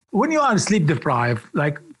when you are sleep deprived,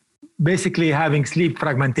 like basically having sleep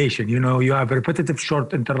fragmentation, you have repetitive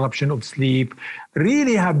short interruption of sleep,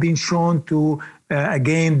 really have been shown to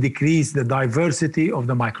again decrease the diversity of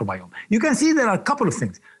the microbiome. You can see there are a couple of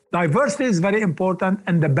things. Diversity is very important,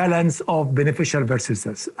 and the balance of beneficial versus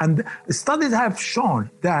this. And studies have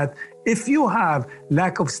shown that if you have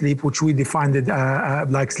lack of sleep, which we defined it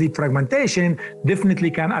like sleep fragmentation,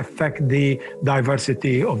 definitely can affect the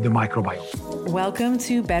diversity of the microbiome. Welcome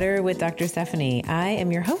to Better with Dr. Stephanie. I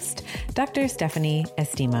am your host, Dr. Stephanie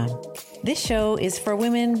Estima. This show is for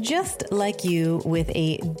women just like you with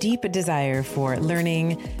a deep desire for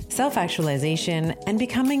learning, self-actualization, and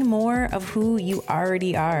becoming more of who you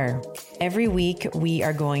already are. Every week, we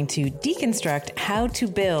are going to deconstruct how to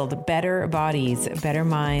build better bodies, better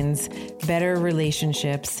minds, better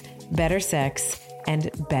relationships, better sex,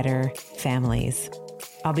 and better families.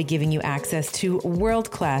 I'll be giving you access to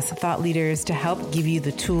world-class thought leaders to help give you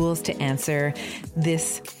the tools to answer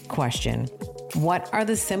this question. What are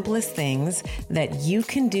the simplest things that you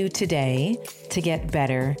can do today to get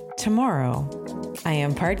better tomorrow? I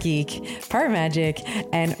am part geek, part magic,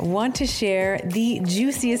 and want to share the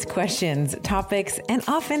juiciest questions, topics, and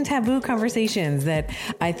often taboo conversations that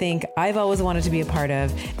I think I've always wanted to be a part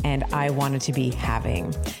of and I wanted to be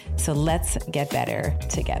having. So let's get better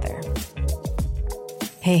together.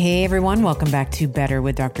 Hey everyone, welcome back to Better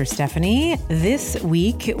with Dr. Stephanie. This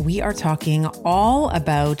week, we are talking all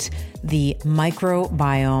about the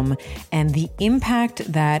microbiome and the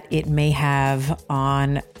impact that it may have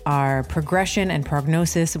on our progression and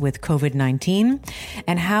prognosis with COVID-19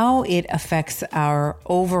 and how it affects our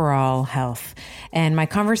overall health. And my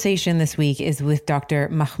conversation this week is with Dr.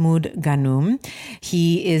 Mahmoud Ghannoum.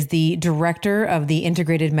 He is the director of the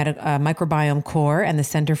Integrated Microbiome Core and the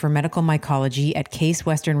Center for Medical Mycology at Case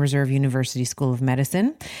Western Reserve University School of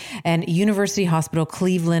Medicine and University Hospital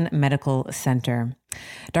Cleveland Medical Center.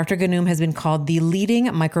 Dr. Ghannoum has been called the leading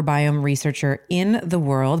microbiome researcher in the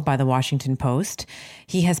world by the Washington Post.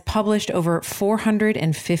 He has published over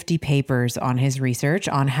 450 papers on his research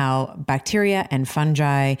on how bacteria and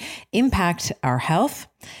fungi impact our health.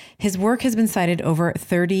 His work has been cited over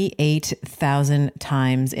 38,000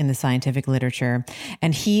 times in the scientific literature,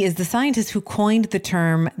 and he is the scientist who coined the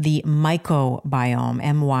term the mycobiome,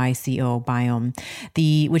 M-Y-C-O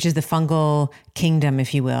biome, which is the fungal kingdom,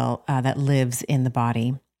 if you will, that lives in the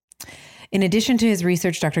body. In addition to his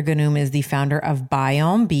research, Dr. Ghannoum is the founder of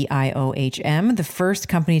Biohm, B-I-O-H-M, the first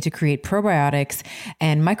company to create probiotics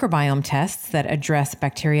and microbiome tests that address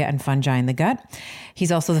bacteria and fungi in the gut.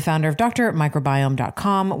 He's also the founder of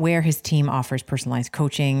drmicrobiome.com, where his team offers personalized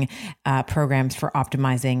coaching programs for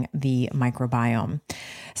optimizing the microbiome.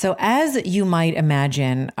 So as you might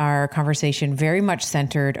imagine, our conversation very much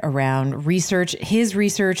centered around research, his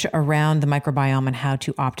research around the microbiome and how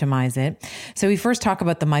to optimize it. So we first talk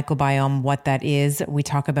about the microbiome, what that is. We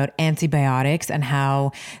talk about antibiotics and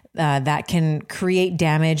how that can create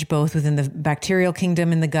damage both within the bacterial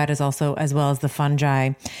kingdom in the gut as well as the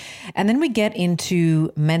fungi. And then we get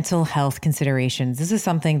into mental health considerations. This is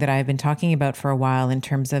something that I've been talking about for a while in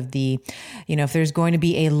terms of if there's going to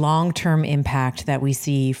be a long-term impact that we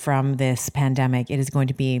see from this pandemic, it is going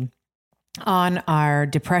to be on our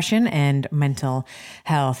depression and mental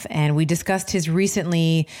health. And we discussed his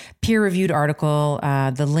recently peer-reviewed article.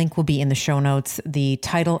 The link will be in the show notes. The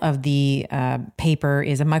title of the paper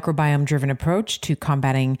is A Microbiome-Driven Approach to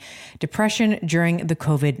Combating Depression During the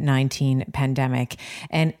COVID-19 Pandemic.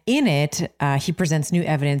 And in it, he presents new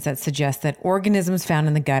evidence that suggests that organisms found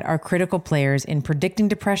in the gut are critical players in predicting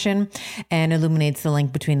depression and illuminates the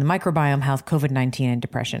link between the microbiome health, COVID-19, and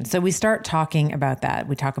depression. So we start talking about that.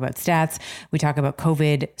 We talk about stats. We talk about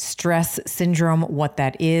COVID stress syndrome, what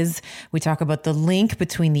that is. We talk about the link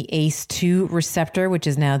between the ACE2 receptor, which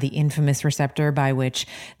is now the infamous receptor by which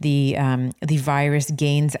the virus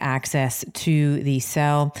gains access to the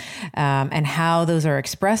cell, and how those are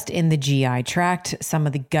expressed in the GI tract, some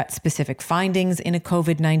of the gut-specific findings in a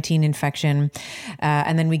COVID-19 infection.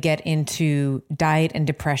 And then we get into diet and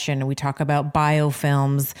depression. We talk about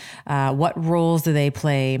biofilms. What roles do they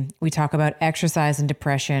play? We talk about exercise and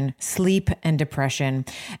depression, sleep and depression,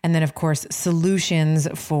 and then, of course, solutions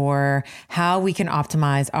for how we can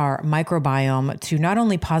optimize our microbiome to not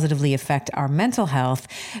only positively affect our mental health,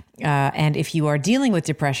 and if you are dealing with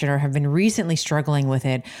depression or have been recently struggling with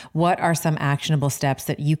it, what are some actionable steps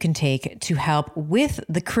that you can take to help with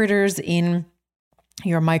the critters in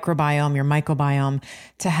your microbiome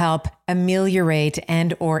to help ameliorate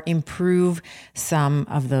and or improve some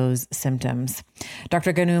of those symptoms.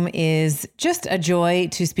 Dr. Ghannoum is just a joy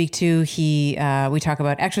to speak to. We talk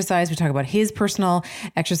about exercise, we talk about his personal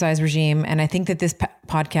exercise regime, and I think that this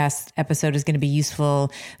podcast episode is going to be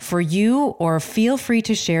useful for you, or feel free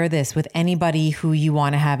to share this with anybody who you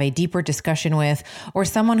want to have a deeper discussion with, or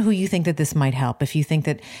someone who you think that this might help. If you think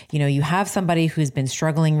that, you have somebody who's been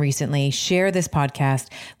struggling recently, share this podcast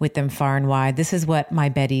with them far and wide. This is what my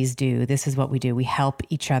Betties do. This is what we do. We help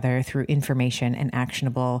each other through information and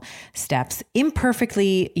actionable steps.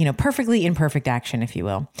 Perfectly imperfect action, if you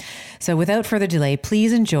will. So without further delay,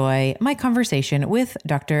 please enjoy my conversation with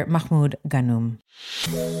Dr. Mahmoud Ghannoum.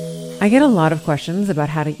 I get a lot of questions about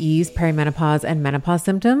how to ease perimenopause and menopause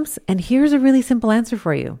symptoms, and here's a really simple answer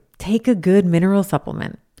for you. Take a good mineral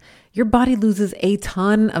supplement. Your body loses a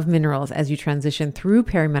ton of minerals as you transition through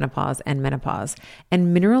perimenopause and menopause,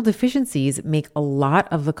 and mineral deficiencies make a lot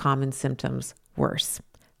of the common symptoms worse.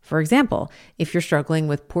 For example, if you're struggling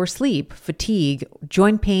with poor sleep, fatigue,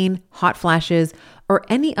 joint pain, hot flashes, or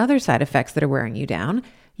any other side effects that are wearing you down,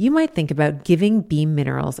 you might think about giving Beam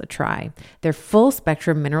Minerals a try. Their full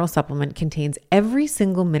spectrum mineral supplement contains every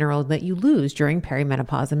single mineral that you lose during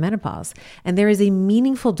perimenopause and menopause, and there is a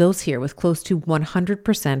meaningful dose here with close to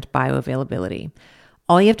 100% bioavailability.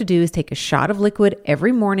 All you have to do is take a shot of liquid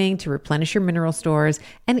every morning to replenish your mineral stores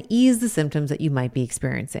and ease the symptoms that you might be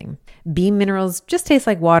experiencing. Beam Minerals just taste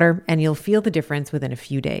like water, and you'll feel the difference within a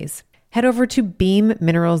few days. Head over to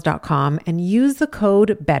beamminerals.com and use the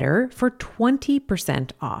code BETTER for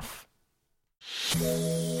 20% off.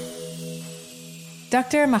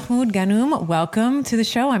 Dr. Mahmoud Ghannoum, welcome to the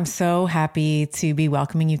show. I'm so happy to be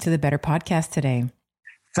welcoming you to the Better podcast today.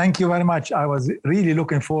 Thank you very much. I was really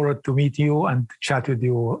looking forward to meet you and chat with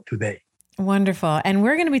you today. Wonderful. And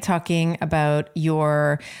we're going to be talking about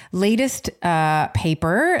your latest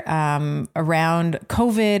paper around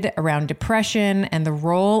COVID, around depression, and the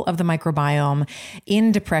role of the microbiome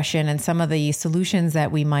in depression, and some of the solutions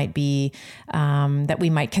that we might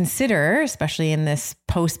consider, especially in this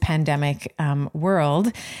post-pandemic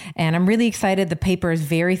world. And I'm really excited. The paper is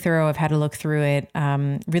very thorough. I've had a look through it.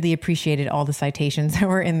 Really appreciated all the citations that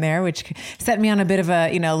were in there, which set me on a bit of a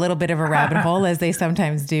little bit of a rabbit hole, as they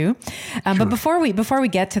sometimes do. Sure. But before we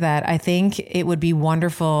get to that, I think it would be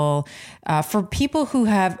wonderful for people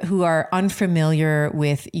who are unfamiliar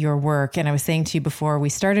with your work. And I was saying to you before we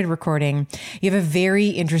started recording, you have a very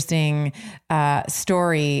interesting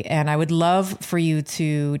story, and I would love for you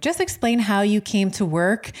to just explain how you came to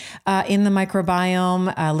work in the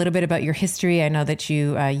microbiome, a little bit about your history. I know that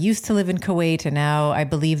you used to live in Kuwait, and now I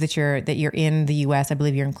believe that you're in the US. I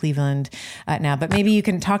believe you're in Cleveland now. But maybe you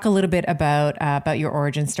can talk a little bit about your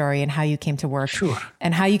origin story and how you came to work. Sure.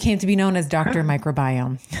 And how you came to be known as Dr.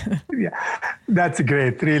 Microbiome. Yeah, that's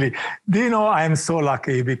great, really. Do you know, I am so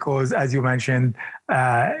lucky because, as you mentioned,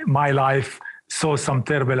 my life saw some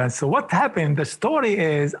turbulence. So what happened, the story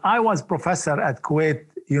is, I was professor at Kuwait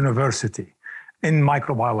University in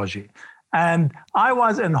microbiology. And I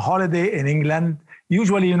was on holiday in England,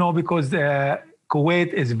 usually, because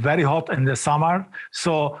Kuwait is very hot in the summer.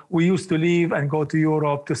 So we used to leave and go to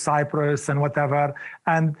Europe, to Cyprus and whatever.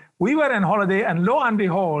 And we were on holiday, and lo and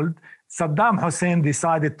behold, Saddam Hussein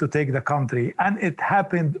decided to take the country, and it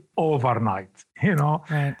happened overnight,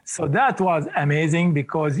 Right. So that was amazing,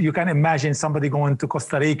 because you can imagine somebody going to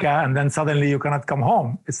Costa Rica and then suddenly you cannot come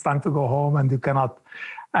home. It's time to go home and you cannot.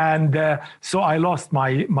 And so I lost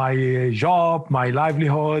my job, my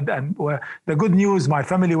livelihood, and the good news, my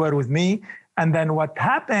family were with me. And then what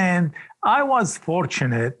happened, I was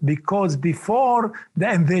fortunate because before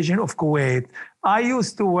the invasion of Kuwait, I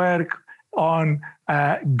used to work on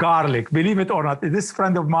garlic, believe it or not. This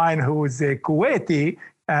friend of mine who is a Kuwaiti,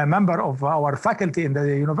 member of our faculty in the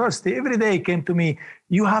university, every day came to me,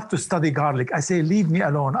 you have to study garlic. I say, leave me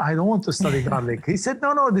alone. I don't want to study garlic. He said,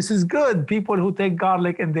 no, this is good. People who take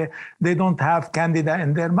garlic and they don't have candida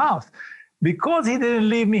in their mouth. Because he didn't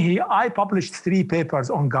leave me, I published 3 papers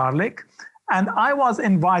on garlic. And I was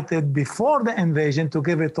invited before the invasion to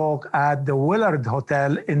give a talk at the Willard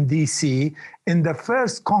Hotel in DC in the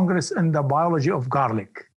first Congress in the biology of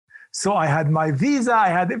garlic. So I had my visa, I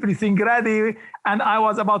had everything ready, and I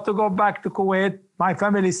was about to go back to Kuwait. My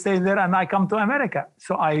family stayed there, and I come to America.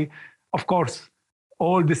 So of course,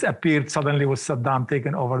 all disappeared suddenly with Saddam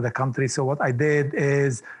taking over the country. So what I did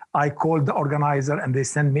is I called the organizer, and they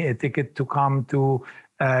sent me a ticket to come to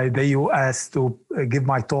the US to give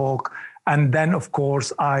my talk. And then, of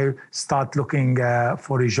course, I start looking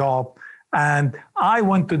for a job. And I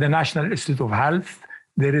went to the National Institute of Health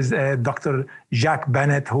There is Dr. Jack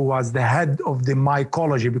Bennett, who was the head of the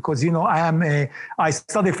mycology, because, I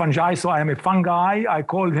study fungi, so I am a fungi. I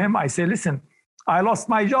called him. I said, listen, I lost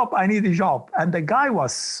my job. I need a job. And the guy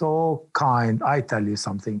was so kind. I tell you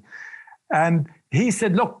something. And he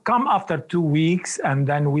said, look, come after 2 weeks, and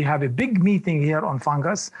then we have a big meeting here on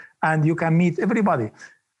fungus, and you can meet everybody.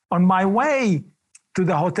 On my way to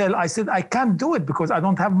the hotel, I said, I can't do it because I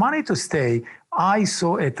don't have money to stay. I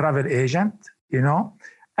saw a travel agent,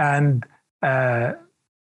 and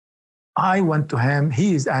I went to him.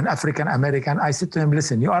 He is an African-American. I said to him,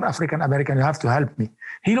 listen, you are African-American. You have to help me.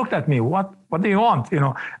 He looked at me. What do you want?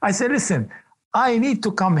 I said, listen, I need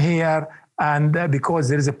to come here, and because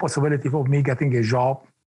there is a possibility of me getting a job.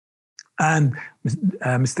 And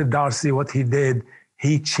Mr. Darcy, what he did,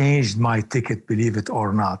 he changed my ticket, believe it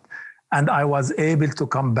or not. And I was able to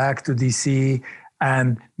come back to DC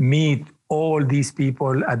and meet all these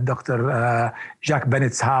people at Dr. Jack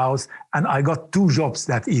Bennett's house. And I got 2 jobs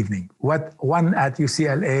that evening. One at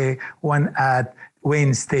UCLA, one at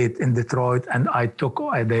Wayne State in Detroit. And I took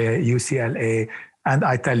the UCLA. And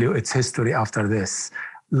I tell you, it's history after this.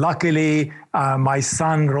 Luckily, my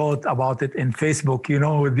son wrote about it in Facebook,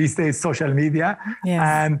 these days, social media. Yes.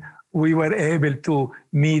 And we were able to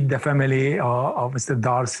meet the family of Mr.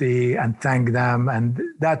 Darcy and thank them. And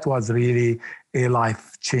that was really a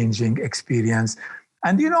life-changing experience.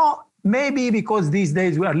 And, maybe because these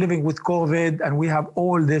days we are living with COVID and we have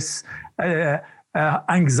all this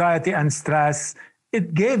anxiety and stress,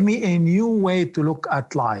 it gave me a new way to look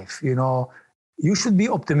at life. You should be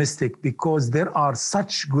optimistic because there are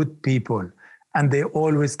such good people and they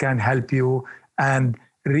always can help you. And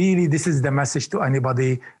really, this is the message to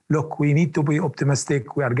anybody. Look, we need to be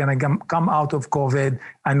optimistic. We are going to come out of COVID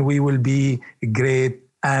and we will be great.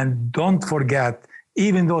 And don't forget,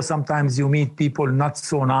 even though sometimes you meet people not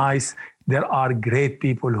so nice, there are great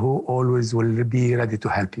people who always will be ready to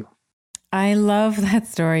help you. I love that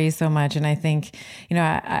story so much. And I think,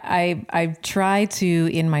 I try to,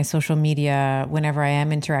 in my social media, whenever I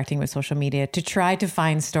am interacting with social media, to try to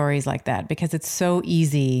find stories like that, because it's so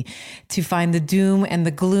easy to find the doom and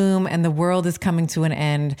the gloom and the world is coming to an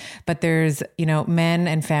end. But there's, men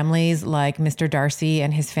and families like Mr. Darcy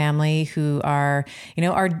and his family who are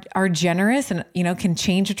generous and, can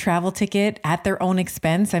change a travel ticket at their own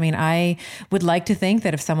expense. I mean, I would like to think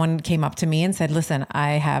that if someone came up to me and said, listen,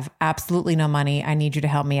 I have absolutely no money, I need you to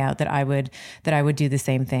help me out, that I would do the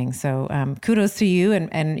same thing. So kudos to you.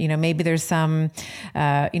 And maybe there's some,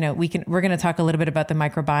 we're going to talk a little bit about the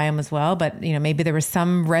microbiome as well, but maybe there was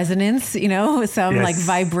some resonance, some yes. like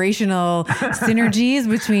vibrational synergies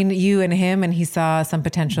between you and him, and he saw some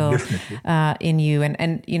potential in you.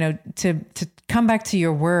 And to come back to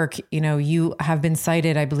your work, you have been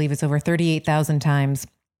cited, I believe it's over 38,000 times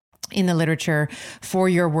in the literature for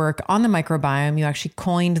your work on the microbiome. You actually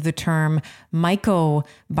coined the term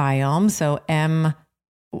mycobiome. So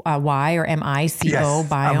Y or MICO yes,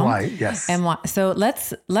 biome. MY, yes. MY. So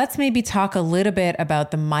let's maybe talk a little bit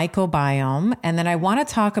about the mycobiome, and then I want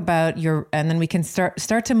to talk about and then we can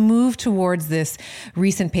start to move towards this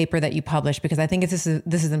recent paper that you published, because I think this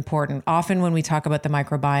is important. Often when we talk about the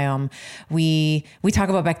microbiome, we talk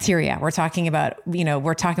about bacteria. We're talking about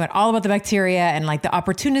all about the bacteria and like the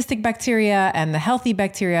opportunistic bacteria and the healthy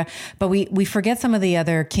bacteria, but we forget some of the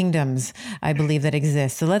other kingdoms, I believe, that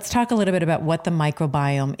exist. So let's talk a little bit about what the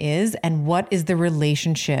microbiome is and what is the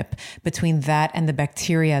relationship between that and the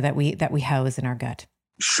bacteria that we house in our gut.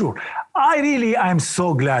 Sure. I'm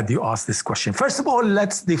so glad you asked this question. First of all,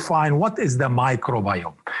 let's define what is the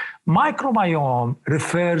microbiome. Microbiome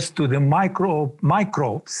refers to the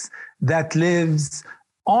microbes that lives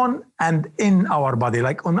on and in our body,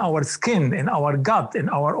 like on our skin, in our gut, in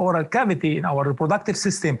our oral cavity, in our reproductive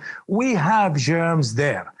system. We have germs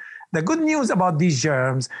there. The good news about these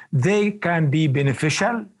germs, they can be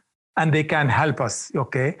beneficial and they can help us,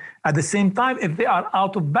 okay? At the same time, if they are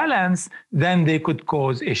out of balance, then they could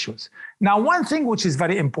cause issues. Now, one thing which is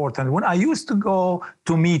very important, when I used to go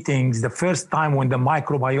to meetings, the first time when the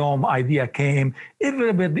microbiome idea came,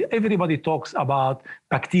 everybody talks about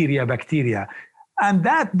bacteria. And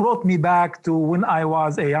that brought me back to when I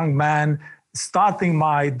was a young man starting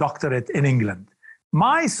my doctorate in England.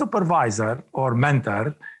 My supervisor or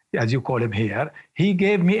mentor, as you call him here, he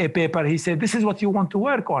gave me a paper. He said, this is what you want to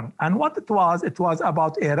work on. And what it was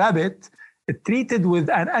about a rabbit treated with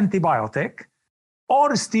an antibiotic or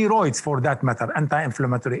steroids for that matter,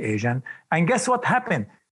 anti-inflammatory agent. And guess what happened?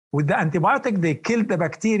 With the antibiotic, they killed the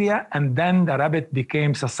bacteria, and then the rabbit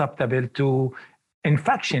became susceptible to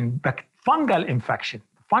infection, fungal infection.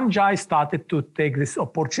 Fungi started to take this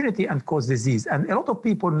opportunity and cause disease. And a lot of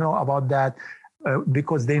people know about that.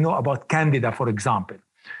 because they know about Candida, for example.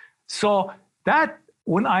 So that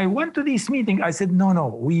when I went to this meeting, I said, no,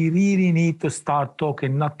 we really need to start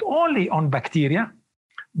talking not only on bacteria,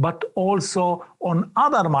 but also on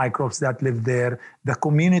other microbes that live there, the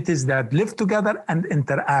communities that live together and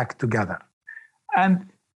interact together. And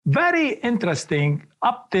very interesting,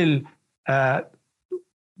 up till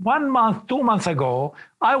 1 month, 2 months ago,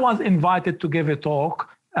 I was invited to give a talk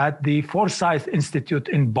at the Forsyth Institute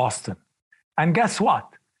in Boston. And guess what?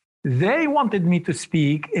 They wanted me to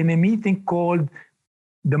speak in a meeting called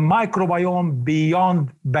the Microbiome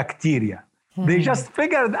Beyond Bacteria. They just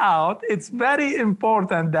figured out it's very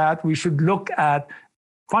important that we should look at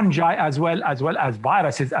fungi as well as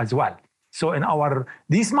viruses as well. So in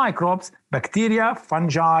these microbes, bacteria,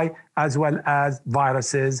 fungi, as well as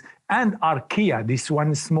viruses, and archaea, this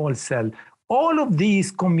one small cell, all of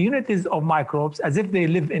these communities of microbes as if they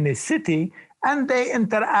live in a city and they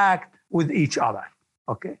interact with each other.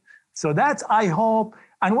 Okay, so that's, I hope.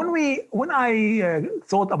 And when I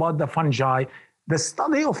thought about the fungi, the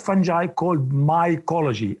study of fungi called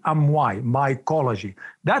mycology, mycology.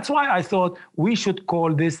 That's why I thought we should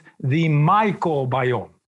call this the mycobiome,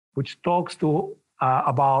 which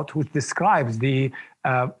which describes the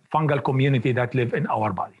fungal community that live in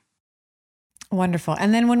our body. Wonderful.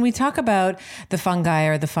 And then when we talk about the fungi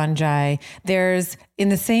or the fungi, there's, in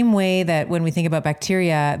the same way that when we think about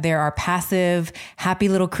bacteria, there are passive, happy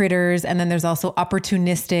little critters, and then there's also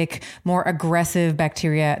opportunistic, more aggressive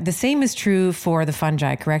bacteria. The same is true for the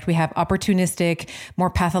fungi, correct? We have opportunistic, more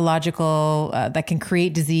pathological, that can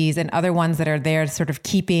create disease, and other ones that are there sort of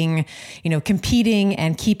competing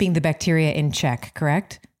and keeping the bacteria in check,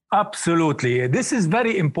 correct? Absolutely. This is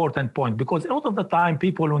very important point, because a lot of the time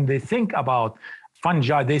people, when they think about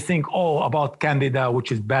fungi, they think, about Candida,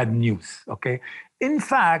 which is bad news. Okay. In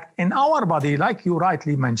fact, in our body, like you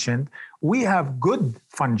rightly mentioned, we have good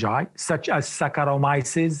fungi, such as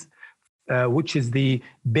Saccharomyces, which is the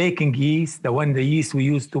baking yeast, the yeast we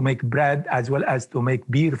use to make bread as well as to make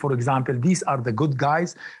beer, for example. These are the good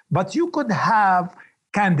guys. But you could have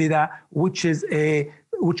Candida, which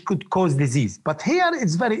could cause disease. But here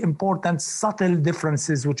it's very important, subtle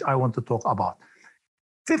differences, which I want to talk about.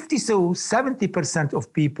 50 to 70%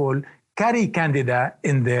 of people carry Candida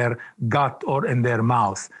in their gut or in their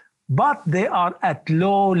mouth, but they are at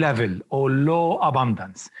low level or low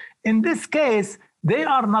abundance. In this case, they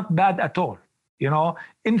are not bad at all.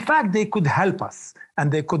 In fact, they could help us,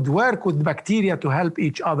 and they could work with bacteria to help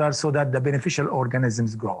each other so that the beneficial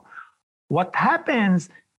organisms grow. What happens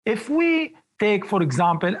if we take, for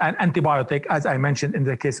example, an antibiotic, as I mentioned in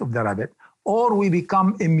the case of the rabbit, or we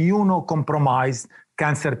become immunocompromised,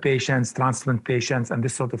 cancer patients, transplant patients, and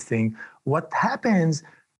this sort of thing, what happens,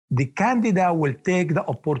 the Candida will take the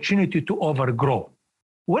opportunity to overgrow.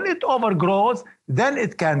 When it overgrows, then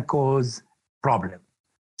it can cause problem.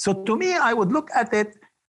 So to me, I would look at it,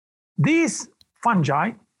 these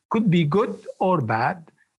fungi could be good or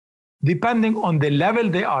bad, depending on the level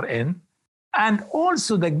they are in, and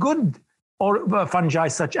also the good or fungi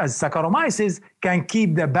such as Saccharomyces can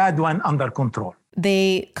keep the bad one under control.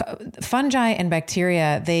 Fungi and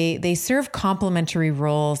bacteria, they serve complementary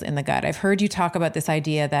roles in the gut. I've heard you talk about this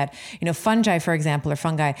idea that, fungi, for example, or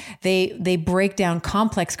fungi, they break down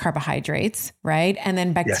complex carbohydrates, right? And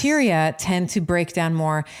then bacteria tend to break down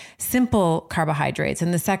more simple carbohydrates.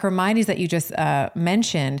 And the Saccharomyces that you just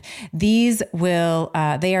mentioned, these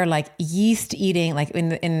they are like yeast eating, like in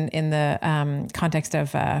the context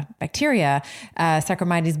of bacteria,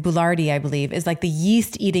 Saccharomyces boulardii, I believe, is like the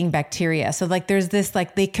yeast eating bacteria. So like there's this,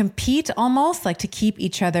 like they compete almost like to keep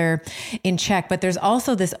each other in check, but there's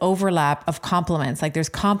also this overlap of complements, like there's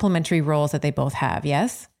complementary roles that they both have.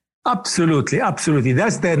 Yes? Absolutely.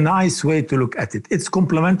 That's the nice way to look at it. It's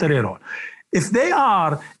complementary role. If they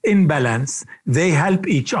are in balance, they help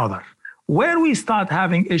each other. Where we start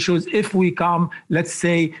having issues, if we come, let's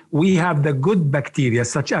say we have the good bacteria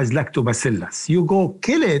such as Lactobacillus, you go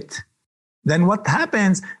kill it, then what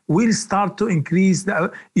happens, we'll start to increase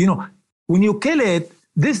when you kill it,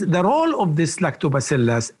 the role of this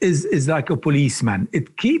Lactobacillus is like a policeman.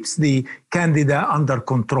 It keeps the Candida under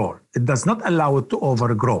control. It does not allow it to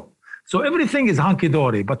overgrow. So everything is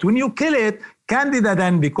hunky-dory. But when you kill it, Candida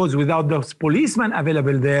then, because without those policemen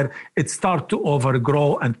available there, it starts to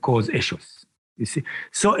overgrow and cause issues. You see?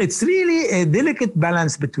 So it's really a delicate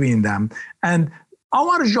balance between them. And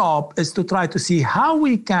our job is to try to see how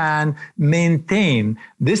we can maintain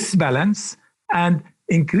this balance and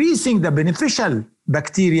increasing the beneficial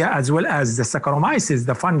bacteria as well as the Saccharomyces,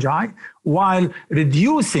 the fungi, while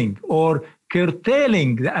reducing or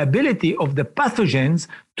curtailing the ability of the pathogens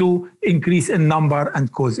to increase in number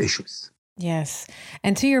and cause issues. Yes.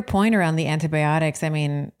 And to your point around the antibiotics, I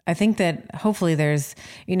mean, I think that hopefully there's,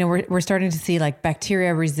 we're starting to see like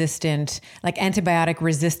bacteria resistant, like antibiotic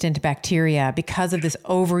resistant bacteria because of this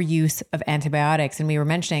overuse of antibiotics. And we were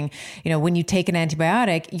mentioning, when you take an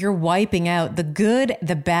antibiotic, you're wiping out the good,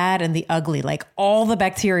 the bad, and the ugly, like all the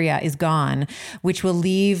bacteria is gone, which will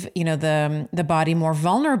leave, the body more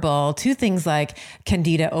vulnerable to things like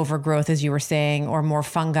candida overgrowth, as you were saying, or more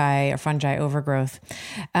fungi overgrowth.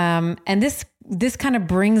 And this kind of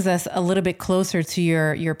brings us a little bit closer to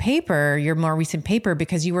your paper, your more recent paper,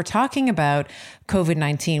 because you were talking about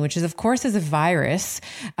COVID-19, which is, of course, is a virus,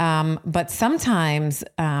 but sometimes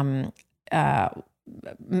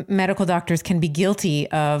medical doctors can be guilty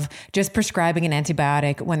of just prescribing an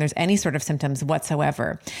antibiotic when there's any sort of symptoms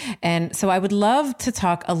whatsoever. And so I would love to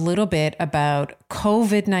talk a little bit about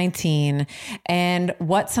COVID-19 and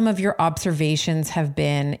what some of your observations have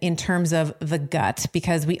been in terms of the gut,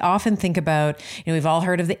 because we often think about, we've all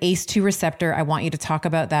heard of the ACE2 receptor. I want you to talk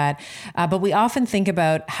about that. But we often think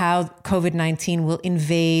about how COVID-19 will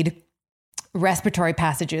invade respiratory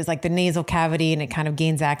passages like the nasal cavity, and it kind of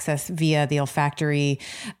gains access via the olfactory,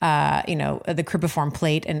 the cribriform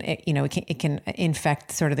plate, and it can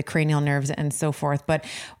infect sort of the cranial nerves and so forth. But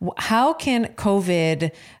how can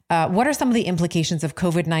COVID, what are some of the implications of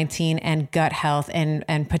COVID-19 and gut health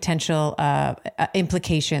and potential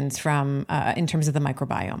implications from in terms of the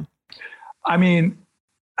microbiome? I mean,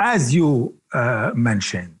 as you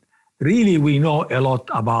mentioned, really we know a lot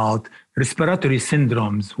about respiratory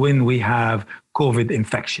syndromes when we have COVID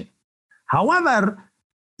infection. However,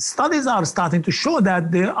 studies are starting to show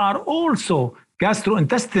that there are also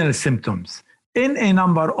gastrointestinal symptoms in a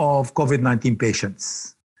number of COVID-19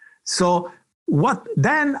 patients. So what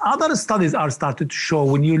then other studies are starting to show,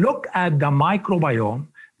 when you look at the microbiome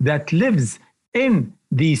that lives in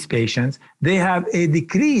these patients, they have a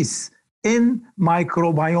decrease in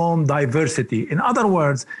microbiome diversity. In other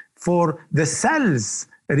words, for the cells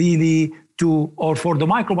really or for the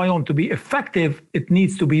microbiome to be effective, it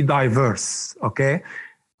needs to be diverse, okay?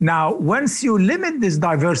 Now, once you limit this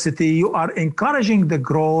diversity, you are encouraging the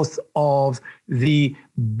growth of the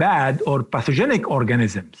bad or pathogenic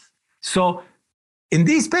organisms. So in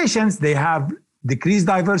these patients, they have decreased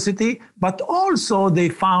diversity, but also they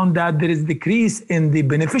found that there is decrease in the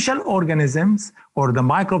beneficial organisms or the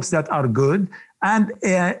microbes that are good, and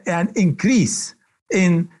an increase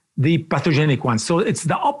in the pathogenic ones. So it's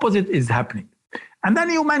the opposite is happening. And then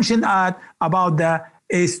you mentioned about the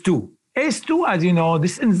ACE2. ACE2, as you know,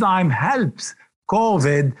 this enzyme helps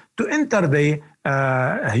COVID to enter the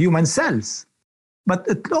human cells. But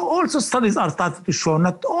also studies are starting to show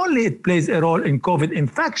not only it plays a role in COVID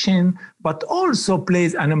infection, but also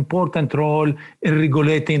plays an important role in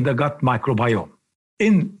regulating the gut microbiome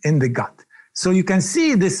in the gut. So you can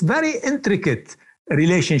see this very intricate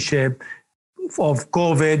relationship of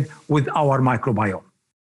COVID with our microbiome.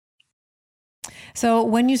 So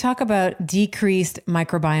when you talk about decreased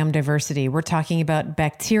microbiome diversity, we're talking about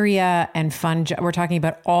bacteria and fungi. We're talking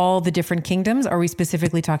about all the different kingdoms. Or are we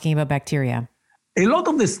specifically talking about bacteria? A lot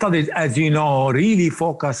of the studies, as you know, really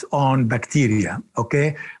focus on bacteria,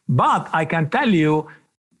 okay? But I can tell you,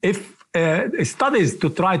 if studies to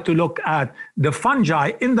try to look at the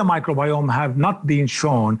fungi in the microbiome have not been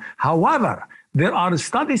shown. However, there are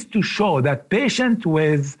studies to show that patients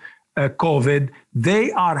with COVID, they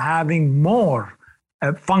are having more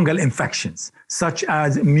fungal infections, such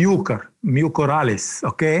as mucorales,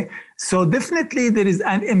 okay? So definitely there is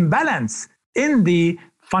an imbalance in the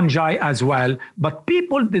fungi as well, but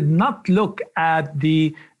people did not look at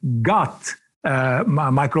the gut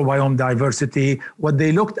microbiome diversity. What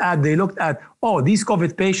they looked at, these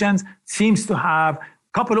COVID patients seems to have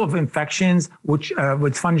couple of infections which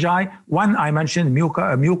with fungi. One I mentioned,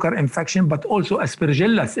 mucor infection, but also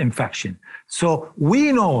Aspergillus infection. So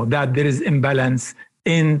we know that there is imbalance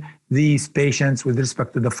in these patients with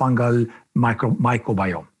respect to the fungal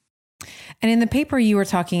microbiome. And in the paper you were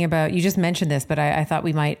talking about, you just mentioned this, but I thought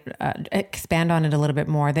we might expand on it a little bit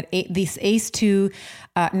more. That this ACE2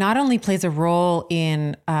 not only plays a role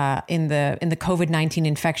in the COVID-19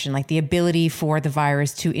 infection, like the ability for the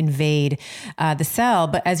virus to invade the cell,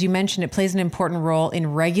 but as you mentioned, it plays an important role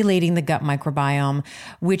in regulating the gut microbiome,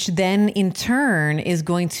 which then in turn is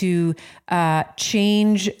going to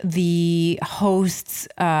change the host's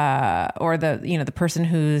or the person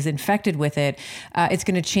who's infected with it. It's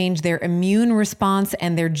going to change their immune response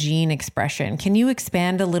and their gene expression. Can you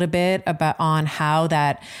expand a little bit on how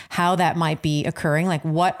that might be occurring? Like,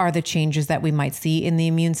 what are the changes that we might see in the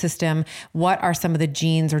immune system? What are some of the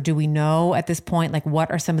genes, or do we know at this point, like what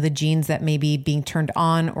are some of the genes that may be being turned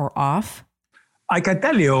on or off? I can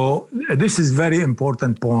tell you this is very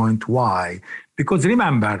important point. Why? Because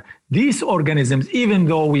remember, these organisms, even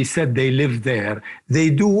though we said they live there, they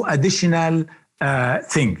do additional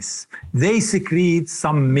things. They secrete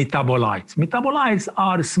some metabolites. Metabolites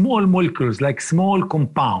are small molecules, like small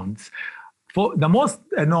compounds. For the most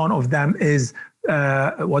known of them is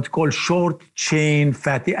what's called short chain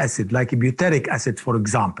fatty acid, like butyric acid, for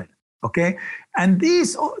example. Okay, and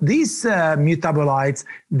these metabolites,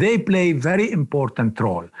 they play very important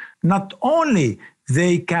role. Not only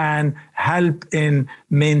they can help in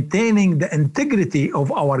maintaining the integrity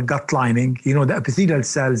of our gut lining, the epithelial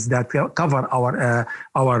cells that cover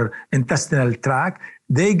our intestinal tract,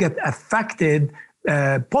 they get affected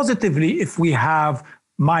positively if we have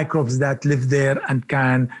microbes that live there and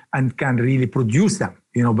can really produce them.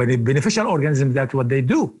 Beneficial organisms, that's what they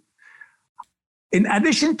do. In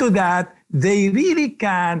addition to that, they really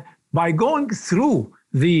can, by going through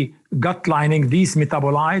the gut lining, these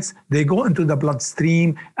metabolites, they go into the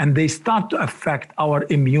bloodstream and they start to affect our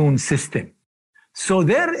immune system. So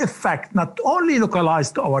their effect not only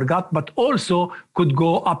localized to our gut, but also could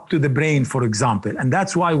go up to the brain, for example. And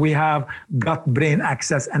that's why we have gut-brain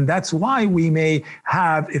axis. And that's why we may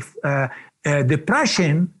have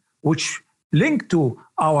depression, which linked to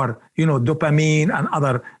our, dopamine and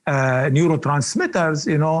other neurotransmitters,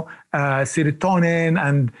 serotonin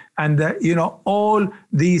and all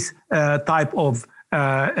these type of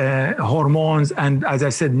hormones and, as I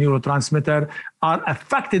said, neurotransmitter are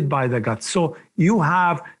affected by the gut. So you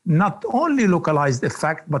have not only localized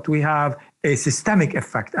effect, but we have a systemic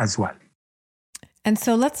effect as well. And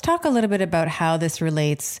so let's talk a little bit about how this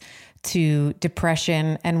relates to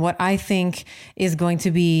depression and what I think is going to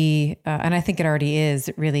be, and I think it already is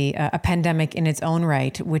really a pandemic in its own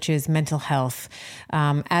right, which is mental health.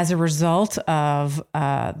 As a result of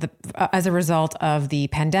the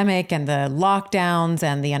pandemic and the lockdowns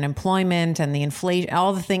and the unemployment and the inflation,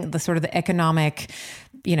 all the things, the sort of the economic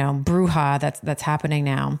brouhaha that's happening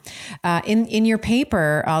now. In your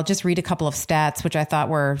paper, I'll just read a couple of stats, which I thought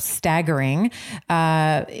were staggering.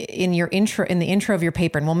 In the intro of your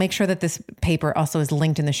paper, and we'll make sure that this paper also is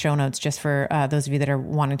linked in the show notes, just for those of you that are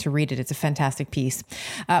wanting to read it. It's a fantastic piece.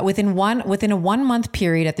 Within a 1 month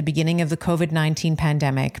period at the beginning of the COVID-19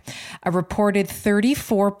 pandemic, a reported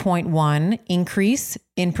 34.1 increase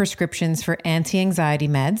in prescriptions for anti-anxiety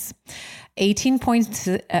meds,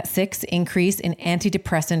 18.6 increase in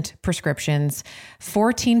antidepressant prescriptions,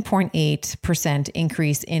 14.8%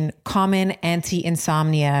 increase in common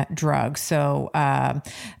anti-insomnia drugs. So I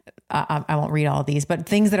won't read all of these, but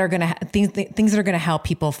things that are going to help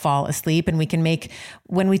people fall asleep. And we can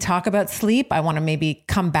when we talk about sleep, I want to maybe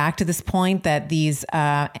come back to this point that these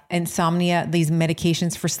insomnia, these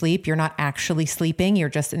medications for sleep, you're not actually sleeping. You're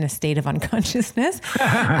just in a state of unconsciousness.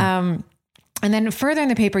 And then further in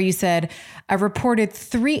the paper, you said a reported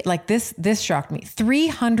this shocked me,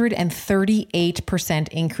 338%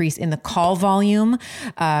 increase in the call volume,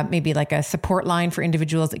 maybe like a support line for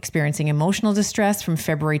individuals experiencing emotional distress from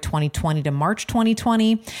February 2020 to March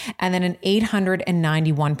 2020. And then an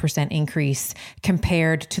 891% increase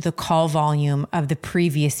compared to the call volume of the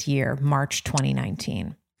previous year, March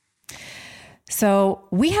 2019. So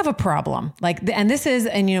we have a problem,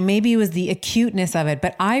 maybe it was the acuteness of it,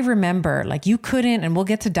 but I remember you couldn't, and we'll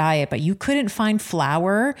get to diet, but you couldn't find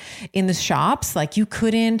flour in the shops.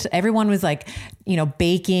 Everyone was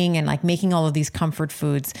baking and making all of these comfort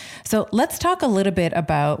foods. So let's talk a little bit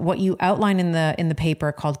about what you outline in the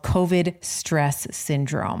paper called COVID stress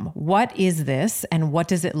syndrome. What is this and what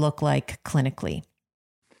does it look like clinically?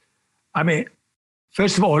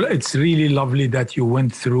 First of all, it's really lovely that you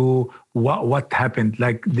went through what happened,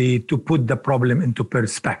 to put the problem into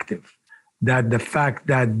perspective, that the fact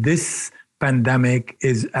that this pandemic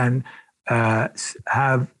is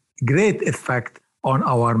have great effect on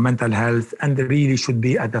our mental health and really should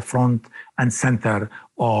be at the front and center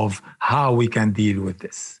of how we can deal with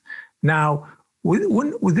this. Now,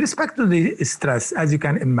 with respect to the stress, as you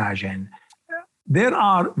can imagine, there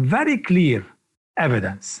are very clear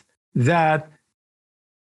evidence that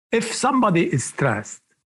if somebody is stressed,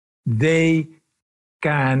 they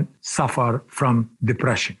can suffer from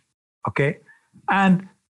depression, okay? And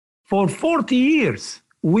for 40 years,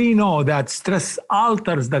 we know that stress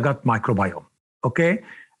alters the gut microbiome, okay?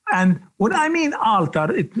 And when I mean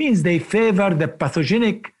alter, it means they favor the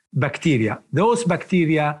pathogenic bacteria, those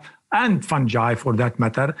bacteria and fungi for that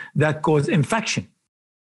matter, that cause infection,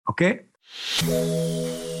 okay?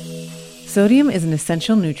 Sodium is an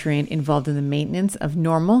essential nutrient involved in the maintenance of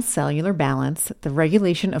normal cellular balance, the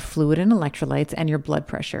regulation of fluid and electrolytes, and your blood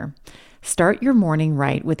pressure. Start your morning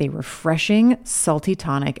right with a refreshing, salty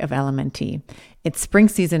tonic of LMNT. It's spring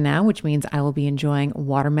season now, which means I will be enjoying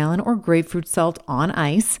watermelon or grapefruit salt on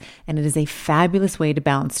ice, and it is a fabulous way to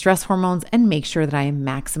balance stress hormones and make sure that I am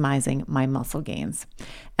maximizing my muscle gains.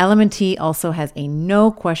 LMNT also has a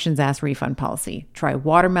no questions asked refund policy. Try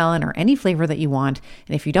watermelon or any flavor that you want,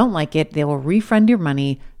 and if you don't like it, they will refund your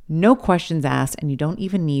money. No questions asked, and you don't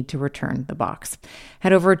even need to return the box.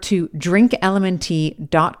 Head over to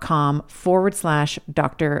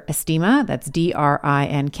drinklmnt.com/Dr. Estima. That's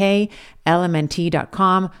DRINK,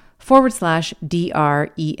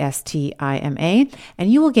 LMNT.com/DRESTIMA,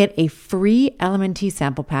 and you will get a free LMNT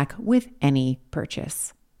sample pack with any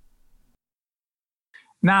purchase.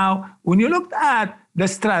 Now, when you looked at the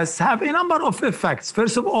stress, have a number of effects.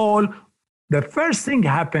 First of all, the first thing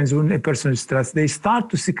happens when a person is stressed, they start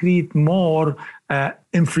to secrete more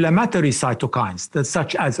inflammatory cytokines,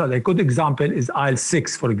 such as a good example is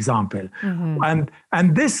IL-6, for example. Mm-hmm.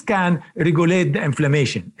 And this can regulate the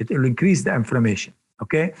inflammation. It will increase the inflammation,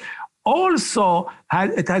 okay? Also,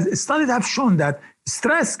 studies have shown that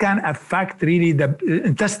stress can affect really the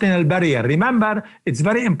intestinal barrier. Remember, it's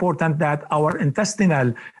very important that our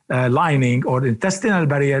intestinal lining or intestinal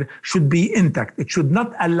barrier should be intact. It should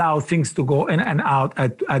not allow things to go in and out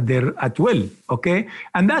at will, okay?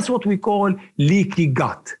 And that's what we call leaky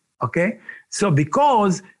gut, okay? So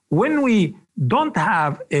because when we don't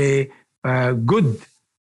have a good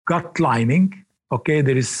gut lining, okay,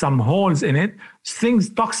 there is some holes in it,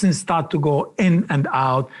 toxins start to go in and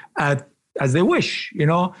out as they wish,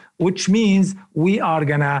 which means we are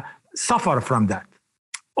gonna suffer from that.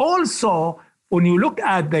 Also, when you look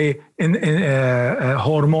at the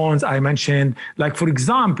hormones I mentioned, like for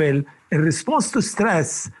example, in response to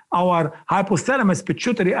stress, our hypothalamus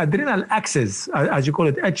pituitary adrenal axis, as you call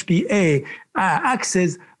it, HPA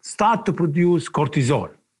axis, start to produce cortisol,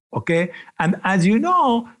 okay? And as you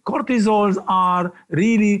know, cortisols are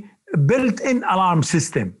really built-in alarm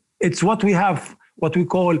system. It's what we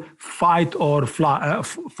call fight or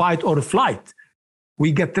flight.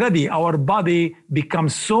 We get ready, our body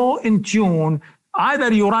becomes so in tune,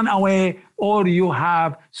 either you run away or you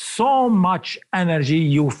have so much energy,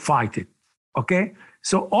 you fight it, okay?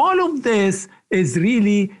 So all of this is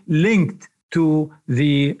really linked to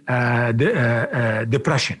the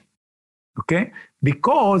depression, okay?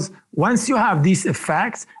 Because once you have these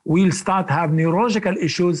effects, we'll start to have neurological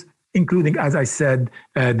issues, including, as I said,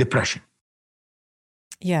 depression.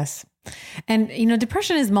 Yes. And,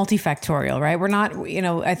 depression is multifactorial, right? We're not,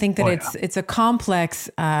 I think that it's a complex,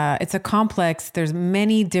 there's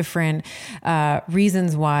many different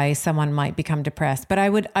reasons why someone might become depressed. But I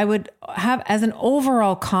would have as an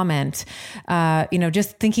overall comment,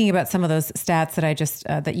 just thinking about some of those stats that I just,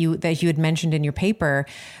 that you had mentioned in your paper,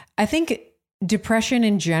 I think depression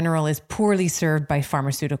in general is poorly served by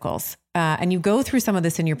pharmaceuticals. And you go through some of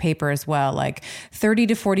this in your paper as well, like 30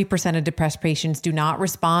 to 40% of depressed patients do not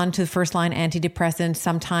respond to first-line antidepressants.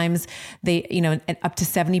 Sometimes they, up to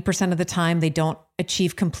 70% of the time, they don't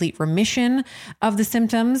achieve complete remission of the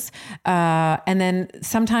symptoms. And then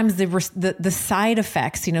sometimes the side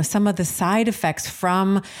effects, some of the side effects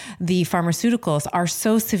from the pharmaceuticals are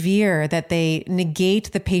so severe that they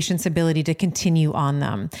negate the patient's ability to continue on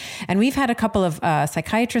them. And we've had a couple of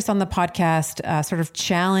psychiatrists on the podcast sort of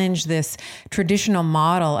challenge this traditional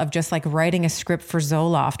model of just like writing a script for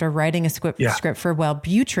Zoloft or writing a script for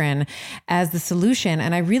Wellbutrin as the solution.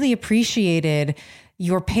 And I really appreciated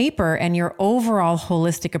your paper and your overall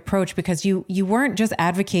holistic approach, because you weren't just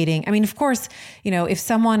advocating. I mean, of course,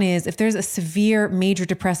 if there's a severe major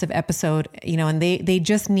depressive episode, and they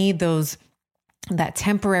just need that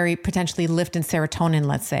temporary potentially lift in serotonin,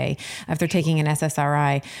 let's say, if they're taking an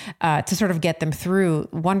SSRI, to sort of get them through,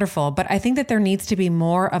 wonderful. But I think that there needs to be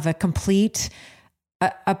more of a complete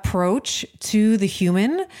approach to the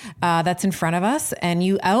human that's in front of us. And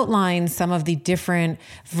you outline some of the different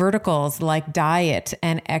verticals like diet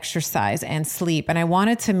and exercise and sleep. And I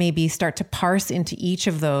wanted to maybe start to parse into each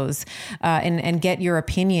of those and get your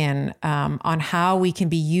opinion on how we can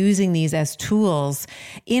be using these as tools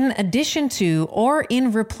in addition to or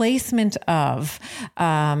in replacement of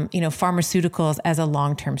pharmaceuticals as a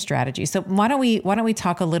long-term strategy. So why don't we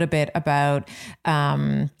talk a little bit about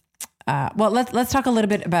let's talk a little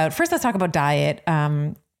bit about, first let's talk about diet.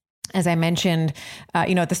 as I mentioned,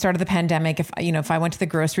 at the start of the pandemic, if I went to the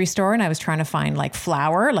grocery store and I was trying to find like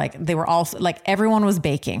flour, like they were all like everyone was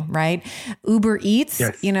baking, right? Uber Eats,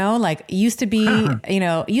 yes. Used to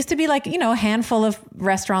be like, a handful of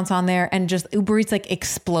restaurants on there, and just Uber Eats like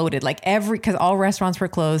exploded, like because all restaurants were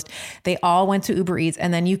closed. They all went to Uber Eats,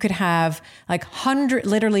 and then you could have like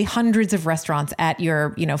literally hundreds of restaurants at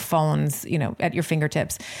your, phones, at your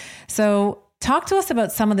fingertips. So talk to us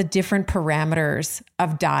about some of the different parameters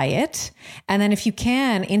of diet. And then if you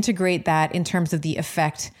can integrate that in terms of the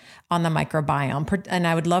effect on the microbiome. And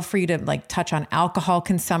I would love for you to like touch on alcohol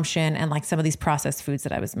consumption and like some of these processed foods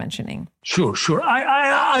that I was mentioning. Sure.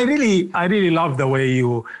 I really love the way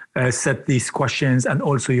you set these questions, and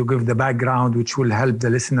also you give the background, which will help the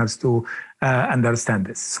listeners to understand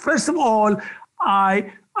this. First of all,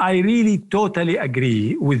 I really totally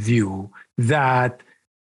agree with you that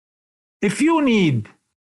if you need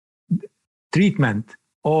treatment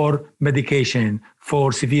or medication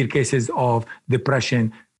for severe cases of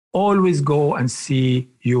depression, always go and see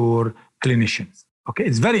your clinicians. Okay,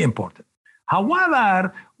 it's very important.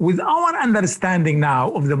 However, with our understanding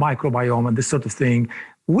now of the microbiome and this sort of thing,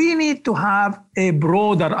 we need to have a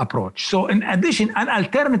broader approach. So in addition, an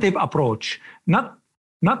alternative approach, not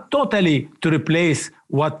totally to replace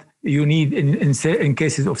what you need in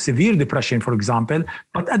cases of severe depression, for example,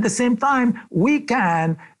 but at the same time, we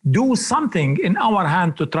can do something in our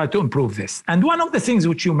hand to try to improve this. And one of the things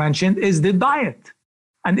which you mentioned is the diet.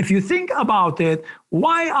 And if you think about it,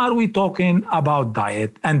 why are we talking about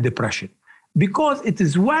diet and depression? Because it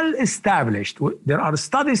is well established. There are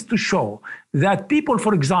studies to show that people,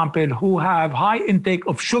 for example, who have high intake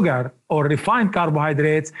of sugar or refined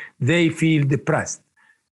carbohydrates, they feel depressed.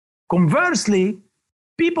 Conversely,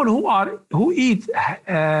 people who eat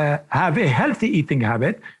have a healthy eating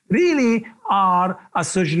habit really are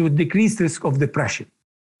associated with decreased risk of depression.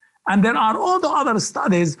 And there are all the other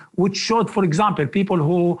studies which showed, for example, people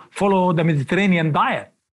who follow the Mediterranean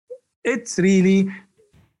diet, it's really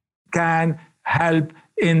can help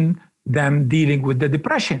in them dealing with the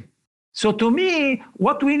depression. So to me,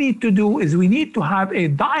 what we need to do is we need to have a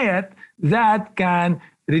diet that can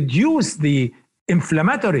reduce the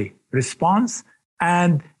inflammatory response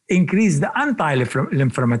and increase the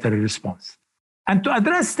anti-inflammatory response. And to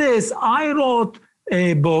address this, I wrote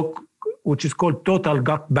a book which is called Total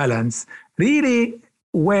Gut Balance, really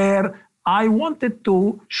where I wanted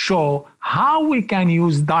to show how we can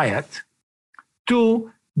use diet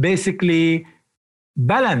to basically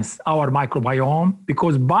balance our microbiome,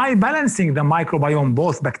 because by balancing the microbiome,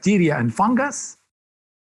 both bacteria and fungus,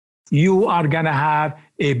 you are going to have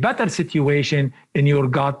a better situation in your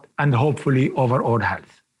gut and hopefully overall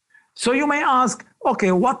health. So you may ask,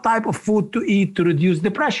 okay, what type of food to eat to reduce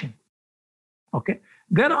depression? Okay,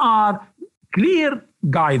 there are clear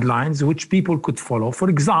guidelines which people could follow. For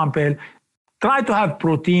example, try to have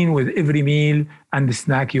protein with every meal and the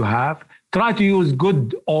snack you have. Try to use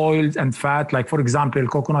good oils and fat, like, for example,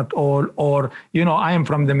 coconut oil, or, I am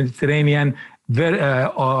from the Mediterranean,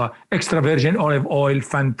 extra virgin olive oil,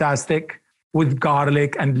 fantastic, with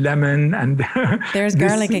garlic and lemon. And there's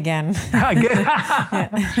garlic again.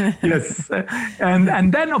 Yes.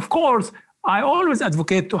 And then, of course, I always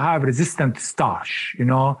advocate to have resistant starch,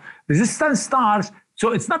 resistant starch.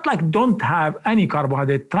 So it's not like don't have any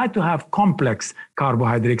carbohydrate. Try to have complex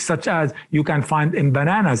carbohydrates, such as you can find in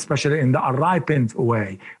bananas, especially in the unripened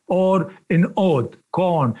way, or in oat,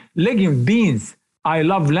 corn, legumes, beans. I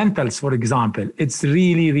love lentils, for example. It's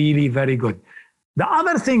really, really very good. The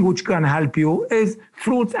other thing which can help you is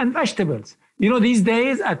fruits and vegetables. These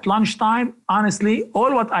days at lunchtime, honestly,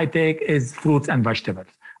 all what I take is fruits and vegetables.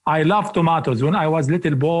 I love tomatoes. When I was a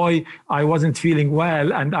little boy, I wasn't feeling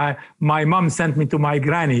well, and my mom sent me to my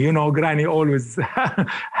granny. Granny always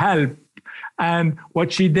help. And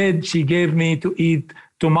what she did, she gave me to eat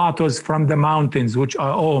tomatoes from the mountains, which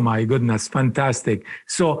are, oh my goodness, fantastic.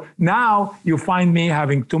 So now you find me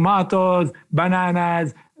having tomatoes,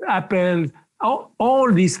 bananas, apples,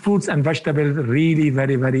 all these fruits and vegetables, really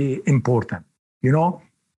very, very important,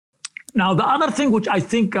 Now, the other thing which I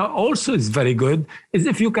think also is very good is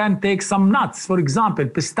if you can take some nuts. For example,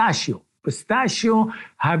 pistachio. Pistachio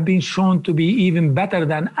have been shown to be even better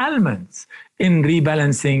than almonds in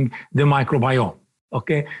rebalancing the microbiome.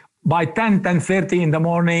 Okay, by 10:30 in the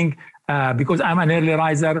morning, because I'm an early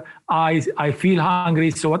riser, I feel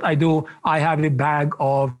hungry. So what I do, I have a bag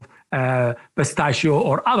of pistachio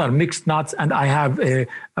or other mixed nuts, and I have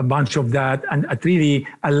a bunch of that, and it really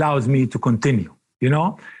allows me to continue,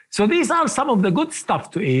 So these are some of the good stuff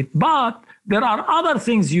to eat, but there are other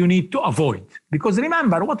things you need to avoid. Because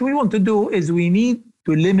remember, what we want to do is we need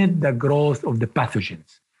to limit the growth of the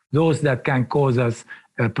pathogens. those that can cause us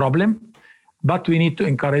a problem, but we need to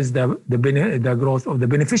encourage the growth of the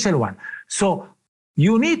beneficial one. So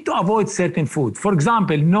you need to avoid certain food. For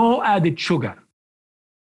example, no added sugar.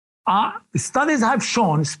 Studies have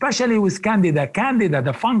shown, especially with Candida,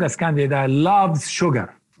 the fungus Candida loves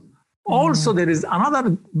sugar. Also, there is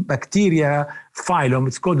another bacteria phylum,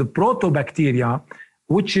 it's called the Protobacteria,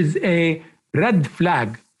 which is a red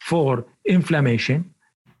flag for inflammation.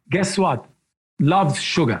 Guess what? Loves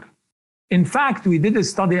sugar. In fact, we did a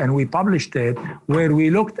study and we published it where we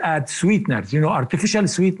looked at sweeteners, artificial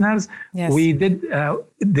sweeteners. Yes.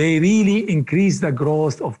 They really increase the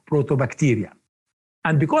growth of Protobacteria.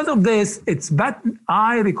 And because of this,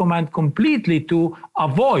 I recommend completely to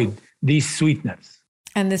avoid these sweeteners.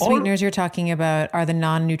 And the sweeteners you're talking about are the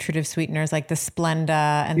non-nutritive sweeteners like the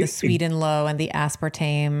Splenda and the Sweet and Low and the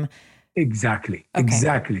aspartame. Exactly. Okay.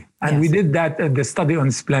 Exactly. And Yes. we did that, the study on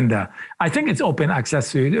Splenda. I think it's open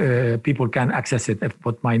access to people can access it. If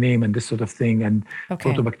put my name and this sort of thing and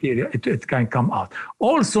Okay. Protobacteria, it can come out.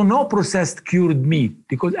 Also, no processed cured meat,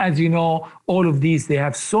 because as you know, all of these, they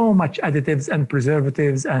have so much additives and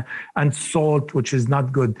preservatives and salt, which is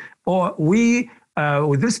not good. Or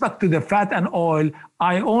with respect to the fat and oil,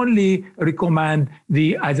 I only recommend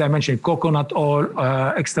as I mentioned, coconut oil,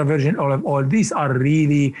 extra virgin olive oil. These are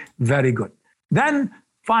really very good. Then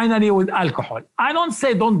finally with alcohol, I don't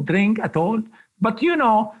say don't drink at all, but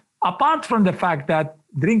apart from the fact that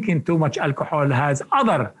drinking too much alcohol has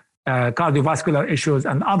other cardiovascular issues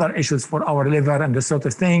and other issues for our liver and this sort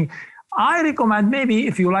of thing, I recommend maybe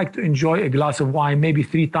if you like to enjoy a glass of wine, maybe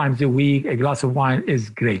 3 times a week, a glass of wine is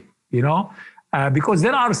great, because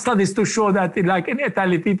there are studies to show that, like in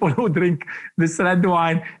Italy, people who drink this red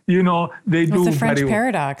wine, they do very well. It's the French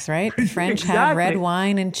paradox, right? The French have red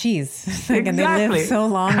wine and cheese, and they live so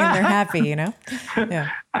long and they're happy,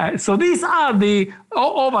 Yeah. So these are the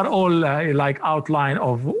overall outline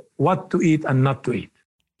of what to eat and not to eat.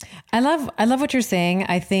 I love what you're saying.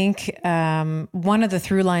 I think one of the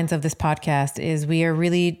through lines of this podcast is we are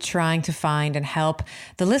really trying to find and help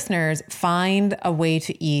the listeners find a way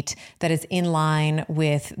to eat that is in line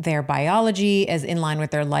with their biology, as in line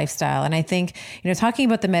with their lifestyle. And I think, talking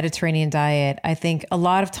about the Mediterranean diet, I think a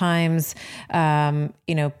lot of times,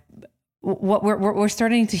 what we're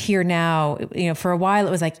starting to hear now, for a while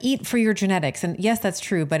it was like, eat for your genetics. And yes, that's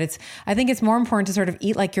true. But I think it's more important to sort of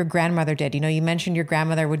eat like your grandmother did. You mentioned your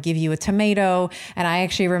grandmother would give you a tomato. And I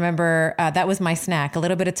actually remember that was my snack, a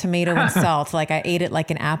little bit of tomato and salt. Like I ate it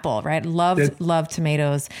like an apple, right? Loved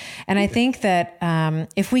tomatoes. And I think that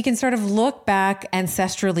if we can sort of look back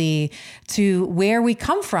ancestrally to where we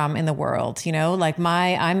come from in the world,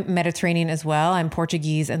 I'm Mediterranean as well. I'm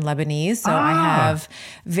Portuguese and Lebanese. So I have,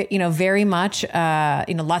 very much,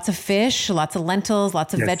 lots of fish, lots of lentils,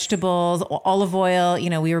 lots of vegetables, olive oil.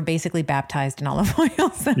 We were basically baptized in olive oil.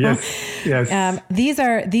 So, yes.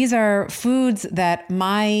 These are foods that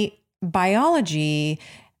my biology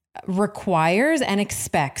requires and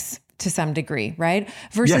expects to some degree, right?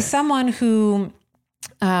 Versus someone who,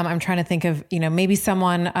 I'm trying to think of, maybe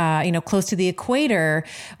someone, close to the equator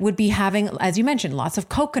would be having, as you mentioned, lots of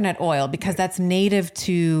coconut oil because that's native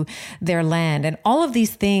to their land. And all of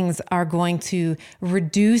these things are going to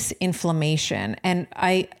reduce inflammation. And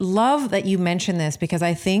I love that you mentioned this because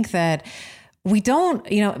I think that we don't,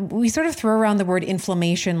 we sort of throw around the word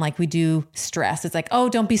inflammation like we do stress. It's like, oh,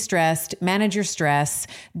 don't be stressed, manage your stress,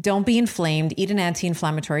 don't be inflamed, eat an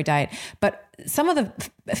anti-inflammatory diet. But some of the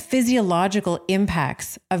physiological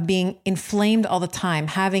impacts of being inflamed all the time,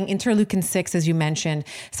 having interleukin 6, as you mentioned,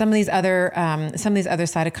 some of these other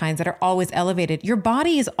cytokines that are always elevated, your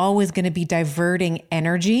body is always going to be diverting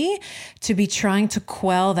energy to be trying to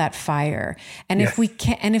quell that fire. And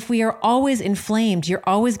if we are always inflamed, you're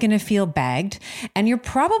always going to feel bagged, and you're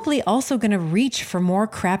probably also going to reach for more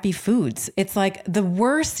crappy foods. It's like the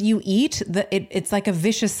worse you eat, it's like a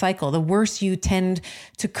vicious cycle. The worse you tend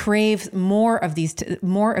to crave more of these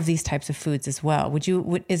types of foods as well.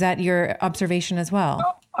 Is that your observation as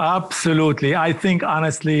well? Absolutely. I think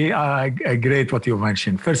honestly, great what you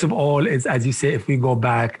mentioned. First of all, is as you say, if we go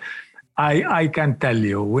back, I can tell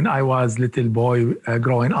you when I was little boy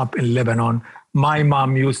growing up in Lebanon, my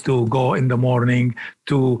mom used to go in the morning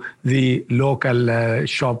to the local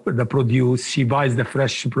shop, the produce. She buys the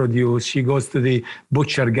fresh produce. She goes to the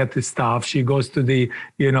butcher, get the stuff. She goes to the,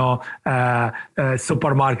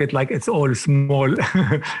 supermarket, like it's all small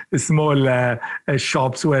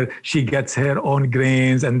shops where she gets her own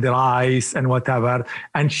grains and the rice and whatever,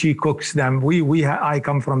 and she cooks them. I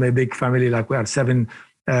come from a big family, like we are 7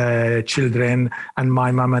 children and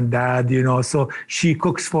my mom and dad, so she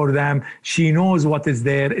cooks for them. She knows what is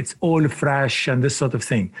there. It's all fresh and this sort of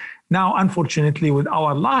thing. Now, unfortunately, with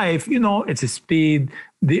our life, it's a speed.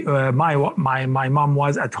 My mom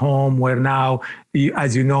was at home, where now,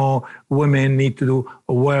 as you know, women need to do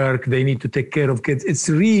work. They need to take care of kids. It's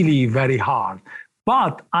really very hard.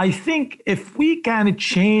 But I think if we can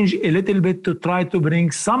change a little bit to try to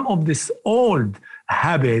bring some of these old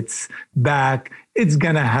habits back, it's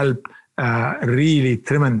going to help really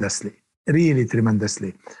tremendously.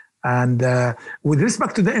 And with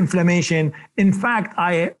respect to the inflammation, in fact,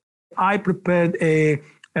 I prepared a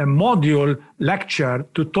module lecture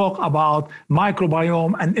to talk about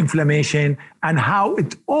microbiome and inflammation and how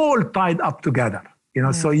it all tied up together.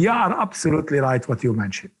 So you are absolutely right what you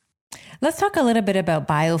mentioned. Let's talk a little bit about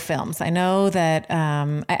biofilms. I know that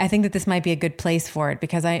I think that this might be a good place for it,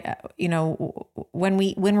 because when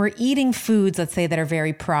we're eating foods, let's say, that are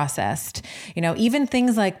very processed, even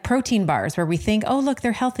things like protein bars, where we think, oh, look,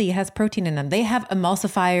 they're healthy, it has protein in them. They have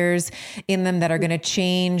emulsifiers in them that are going to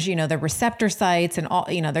change, the receptor sites and all,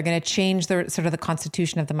 they're going to change the sort of the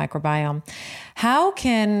constitution of the microbiome. How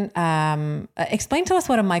can explain to us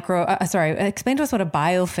what a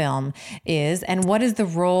biofilm is, and what is the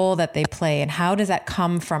role that they play, and how does that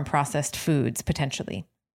come from processed foods potentially?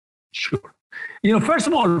 Sure. First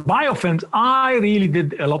of all, biofilms, I really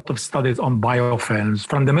did a lot of studies on biofilms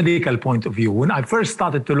from the medical point of view. When I first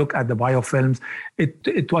started to look at the biofilms,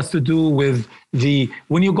 it was to do with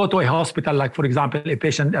when you go to a hospital, like, for example, a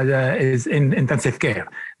patient is in intensive care,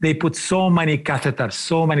 they put so many catheters,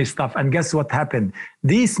 so many stuff. And guess what happened?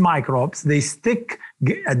 These microbes, they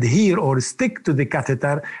adhere or stick to the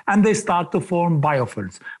catheter, and they start to form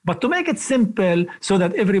biofilms. But to make it simple so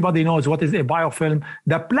that everybody knows what is a biofilm,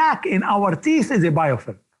 the plaque in our teeth is a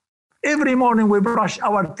biofilm. Every morning we brush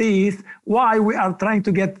our teeth. Why? We are trying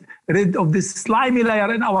to get rid of this slimy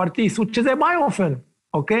layer in our teeth, which is a biofilm.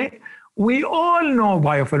 Okay? We all know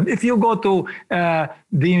biofilm. If you go to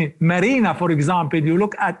the marina, for example, you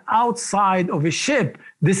look at outside of a ship,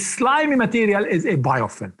 this slimy material is a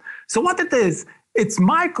biofilm. So what it is, it's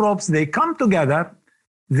microbes, they come together,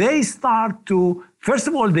 they start to, first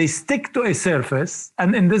of all, they stick to a surface.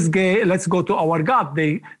 And in this case, let's go to our gut.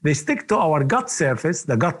 They stick to our gut surface,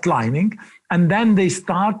 the gut lining, and then they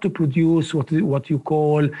start to produce what you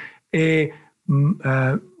call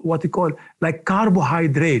like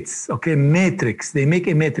carbohydrates, okay, matrix. They make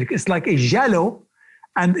a matrix. It's like a jello.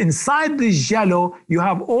 And inside this jello, you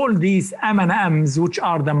have all these M&Ms, which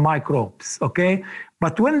are the microbes, okay?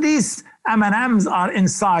 But when these M&Ms are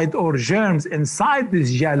inside, or germs inside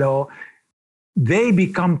this jello, they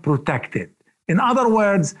become protected. In other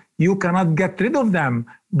words, you cannot get rid of them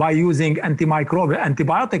by using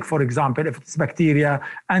antibiotic, for example, if it's bacteria.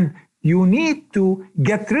 And you need to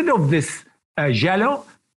get rid of this jello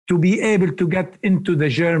to be able to get into the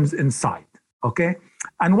germs inside, okay?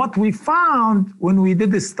 And what we found when we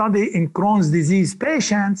did the study in Crohn's disease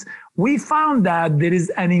patients, we found that there is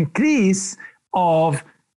an increase of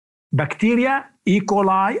bacteria, E.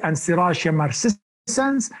 coli, and Serratia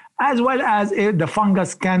marcescens, as well as the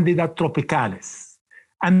fungus Candida tropicalis.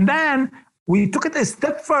 And then we took it a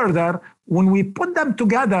step further. When we put them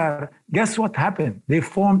together, guess what happened? They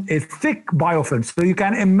formed a thick biofilm. So you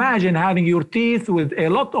can imagine having your teeth with a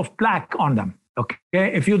lot of plaque on them. Okay,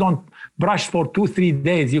 if you don't brush for 2-3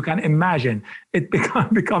 days, you can imagine it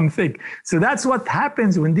become thick. So that's what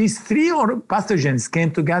happens when these three pathogens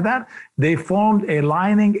came together. They formed a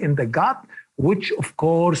lining in the gut, which of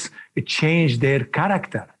course it changed their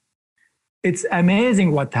character. It's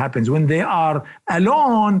amazing what happens when they are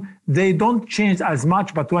alone. They don't change as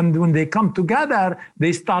much, but when they come together,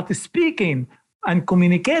 they start speaking and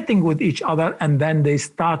communicating with each other, and then they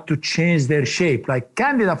start to change their shape. Like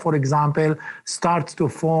Candida, for example, starts to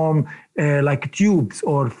form like tubes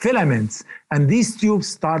or filaments, and these tubes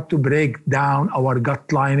start to break down our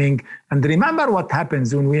gut lining. And remember what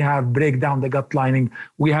happens when we break down the gut lining?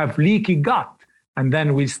 We have leaky gut, and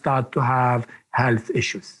then we start to have health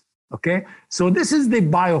issues. Okay, so this is the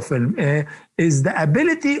biofilm, is the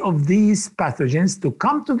ability of these pathogens to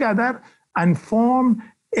come together and form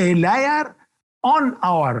a layer on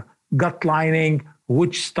our gut lining,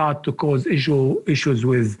 which start to cause issues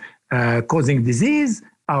with causing disease,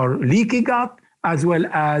 our leaky gut, as well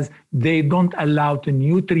as they don't allow the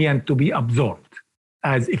nutrient to be absorbed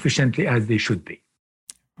as efficiently as they should be.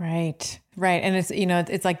 Right. Right. And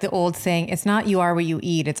it's like the old saying, it's not you are what you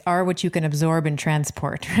eat, it's are what you can absorb and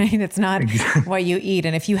transport, right? It's not what you eat.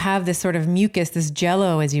 And if you have this sort of mucus, this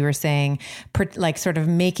jello, as you were saying, like sort of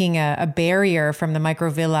making a barrier from the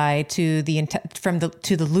microvilli to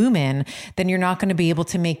the lumen, then you're not going to be able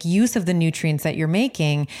to make use of the nutrients that you're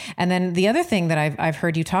making. And then the other thing that I've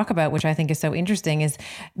heard you talk about, which I think is so interesting, is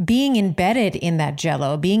being embedded in that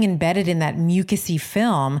jello, being embedded in that mucousy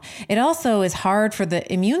film. It also is hard for the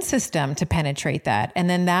immune system to penetrate that. And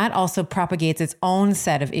then that also propagates its own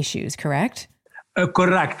set of issues, correct?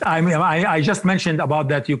 Correct. I mean, I just mentioned about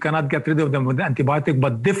that. You cannot get rid of them with antibiotic,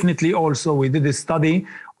 but definitely also we did a study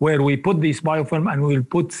where we put these biofilm and we'll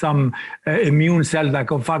put some immune cells like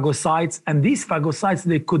phagocytes. And these phagocytes,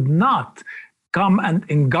 they could not come and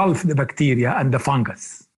engulf the bacteria and the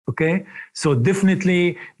fungus. Okay, so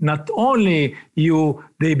definitely not only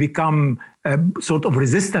they become sort of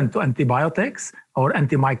resistant to antibiotics or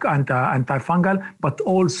antifungal, but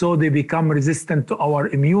also they become resistant to our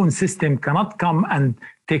immune system, cannot come and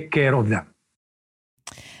take care of them.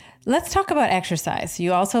 Let's talk about exercise.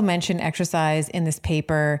 You also mentioned exercise in this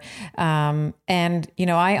paper. And,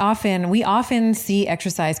 we often see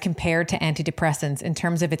exercise compared to antidepressants in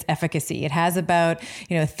terms of its efficacy. It has about,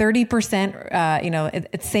 30%,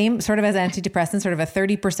 it's same sort of as antidepressants, sort of a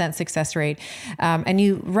 30% success rate. And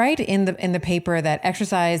you write in the paper that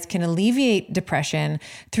exercise can alleviate depression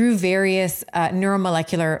through various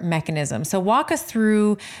neuromolecular mechanisms. So walk us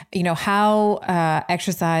through, how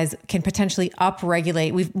exercise can potentially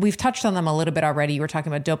upregulate. We've touched on them a little bit already. You were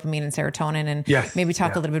talking about dopamine and serotonin, and maybe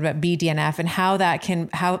talk a little bit about BDNF and how that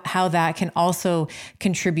can also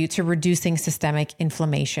contribute to reducing systemic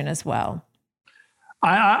inflammation as well.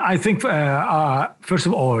 I think first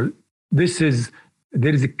of all, there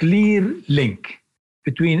is a clear link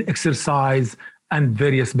between exercise and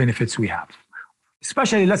various benefits we have.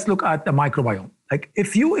 Especially, let's look at the microbiome. Like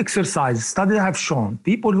if you exercise, studies have shown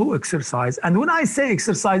people who exercise, and when I say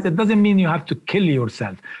exercise, it doesn't mean you have to kill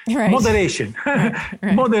yourself. Right. Moderation,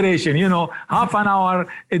 right. Moderation, half an hour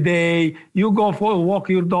a day, you go for a walk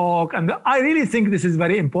your dog. And I really think this is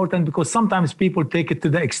very important because sometimes people take it to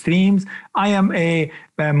the extremes. I am a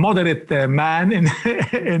moderate man in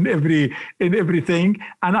everything.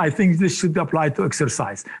 And I think this should apply to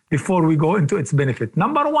exercise before we go into its benefit.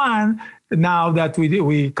 Number one, now that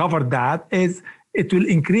we covered that, is it will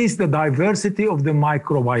increase the diversity of the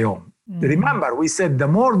microbiome. Mm-hmm. Remember, we said the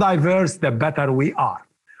more diverse, the better we are.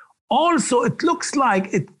 Also, it looks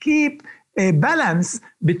like it keeps a balance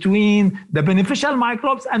between the beneficial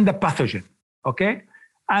microbes and the pathogen, okay?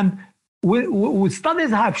 And studies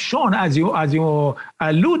have shown, as you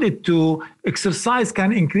alluded to, exercise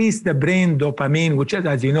can increase the brain dopamine, which,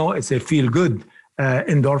 as you know, is a feel-good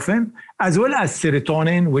endorphin, as well as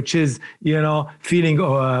serotonin, which is, feeling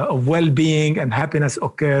of well-being and happiness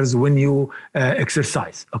occurs when you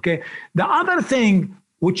exercise, okay? The other thing,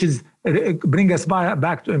 which is bring us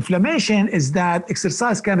back to inflammation, is that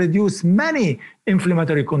exercise can reduce many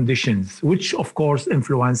inflammatory conditions, which of course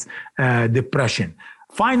influence depression.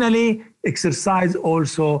 Finally, exercise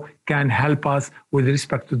also can help us with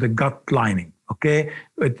respect to the gut lining, okay?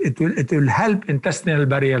 It will help intestinal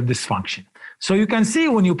barrier dysfunction. So you can see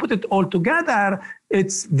when you put it all together,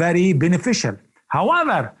 it's very beneficial.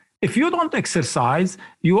 However, if you don't exercise,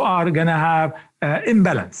 you are going to have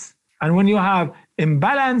imbalance. And when you have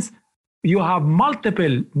imbalance, you have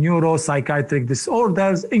multiple neuropsychiatric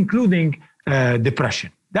disorders, including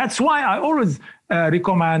depression. That's why I always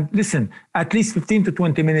recommend, at least 15 to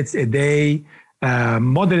 20 minutes a day.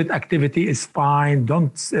 Moderate activity is fine.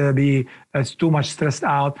 Don't be too much stressed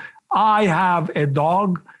out. I have a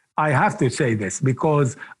dog. I have to say this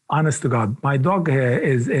because, honest to God, my dog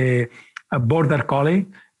is a border collie,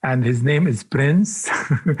 and his name is Prince.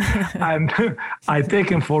 And I take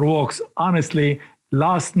him for walks. Honestly,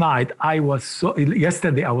 yesterday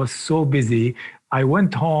I was so busy. I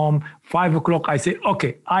went home, 5 o'clock. I said,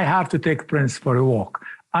 okay, I have to take Prince for a walk.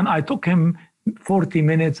 And I took him 40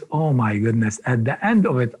 minutes. Oh my goodness. At the end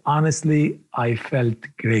of it, honestly, I felt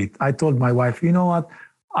great. I told my wife, you know what?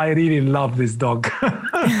 I really love this dog.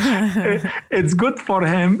 It's good for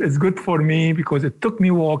him. It's good for me because it took me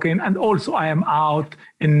walking. And also I am out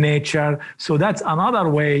in nature. So that's another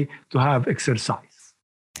way to have exercise.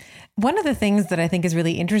 One of the things that I think is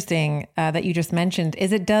really interesting that you just mentioned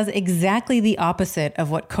is it does exactly the opposite of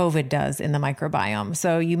what COVID does in the microbiome.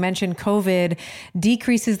 So you mentioned COVID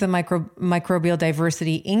decreases the microbial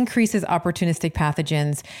diversity, increases opportunistic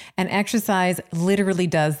pathogens, and exercise literally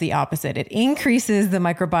does the opposite. It increases the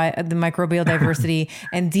microbial diversity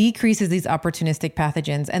and decreases these opportunistic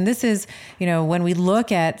pathogens. And this is, when we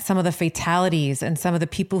look at some of the fatalities and some of the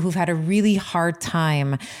people who've had a really hard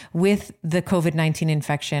time with the COVID-19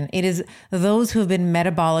 infection, it is those who have been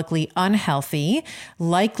metabolically unhealthy,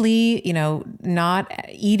 likely, not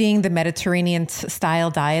eating the Mediterranean style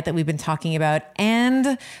diet that we've been talking about,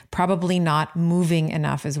 and probably not moving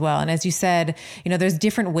enough as well. And as you said, there's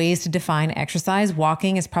different ways to define exercise.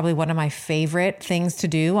 Walking is probably one of my favorite things to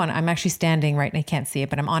do. I'm actually standing right, and I can't see it,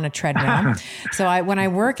 but I'm on a treadmill. So when I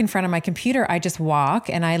work in front of my computer, I just walk,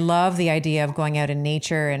 and I love the idea of going out in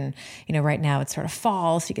nature. And, right now it's sort of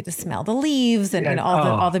fall, so you get to smell the leaves and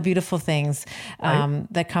all the beautiful things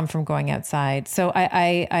that come from going outside. So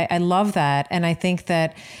I love that. And I think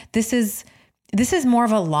that this is more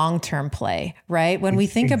of a long-term play, right? When we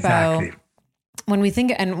think about when we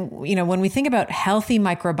think about healthy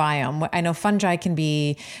microbiome, I know fungi can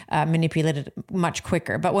be manipulated much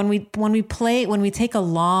quicker, but when we take a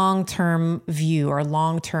long-term view or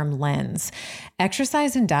long-term lens,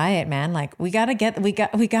 exercise and diet, man, like we got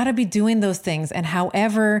to be doing those things, and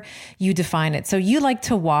however you define it. So you like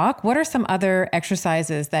to walk. What are some other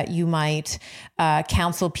exercises that you might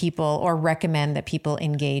counsel people or recommend that people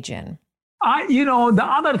engage in? The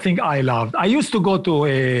other thing I loved, I used to go to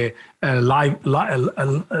a life's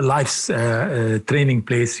training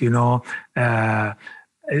place,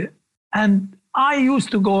 and I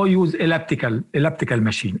used to go use elliptical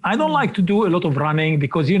machine. I don't like to do a lot of running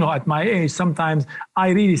because, at my age, sometimes I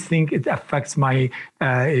really think it affects my,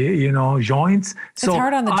 joints. It's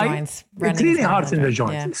hard on the joints. It's really hard in the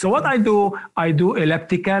joints. Yeah. So what I do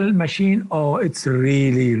elliptical machine. Oh, it's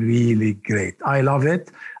really, really great. I love it.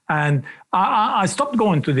 And I stopped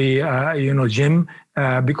going to the, gym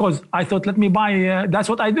because I thought, let me buy, that's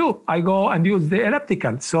what I do. I go and use the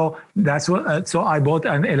elliptical. So that's what, so I bought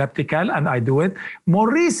an elliptical and I do it.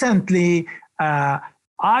 More recently,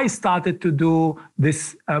 I started to do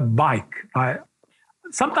this bike.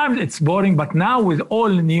 Sometimes it's boring, but now with all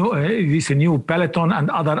this new Peloton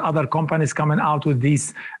and other companies coming out with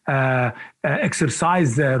these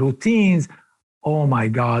exercise routines, oh my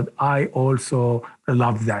God, I also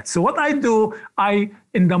love that. So what I do,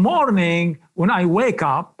 in the morning, when I wake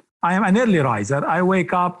up, I am an early riser. I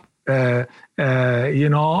wake up, and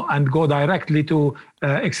go directly to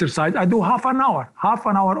exercise. I do half an hour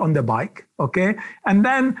on the bike, okay? And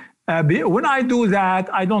then when I do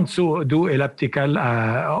that, I don't do elliptical.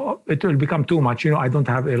 It will become too much. I don't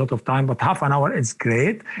have a lot of time, but half an hour is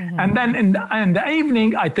great. Mm-hmm. And then in the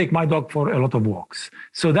evening, I take my dog for a lot of walks.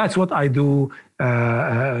 So that's what I do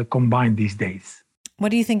combined these days. What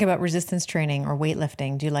do you think about resistance training or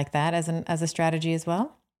weightlifting? Do you like that as a strategy as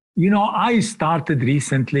well? I started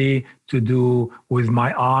recently to do with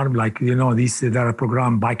my arm, like, there are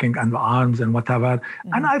program biking and arms and whatever.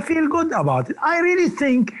 Mm-hmm. And I feel good about it. I really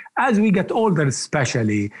think as we get older,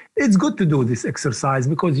 especially, it's good to do this exercise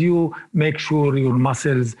because you make sure your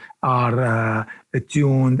muscles are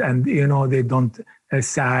tuned and, they don't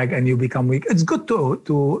sag and you become weak. It's good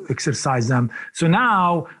to exercise them. So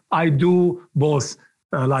now I do both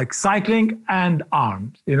like cycling and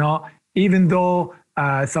arms, even though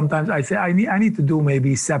sometimes I say I need to do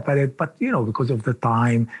maybe separate, but because of the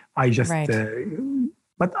time, I just. Right.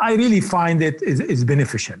 But I really find it is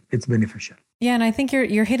beneficial. It's beneficial. Yeah, and I think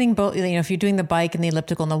you're hitting both. If you're doing the bike and the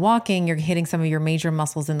elliptical and the walking, you're hitting some of your major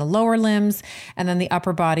muscles in the lower limbs and then the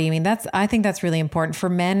upper body. I think that's really important for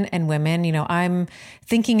men and women. I'm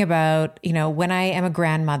thinking about, when I am a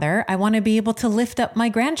grandmother, I want to be able to lift up my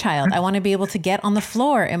grandchild. I want to be able to get on the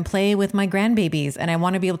floor and play with my grandbabies, and I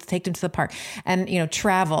want to be able to take them to the park and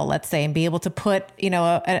travel, let's say, and be able to put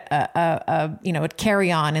a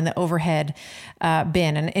carry-on in the overhead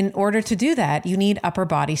bin. And in order to do that, you need upper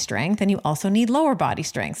body strength, and you also need lower body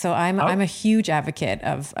strength. So I'm a huge advocate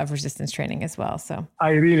of resistance training as well. So I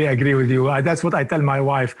really agree with you. That's what I tell my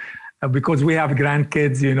wife, because we have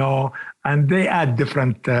grandkids, and they add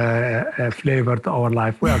different flavor to our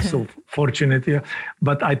life. We are so fortunate here.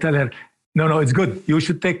 But I tell her, no, it's good. You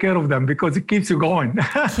should take care of them because it keeps you going.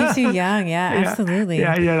 Keeps you young. Yeah, absolutely.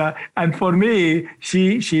 Yeah. And for me,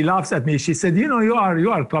 she laughs at me. She said, you are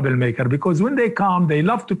a troublemaker because when they come, they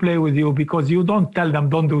love to play with you because you don't tell them,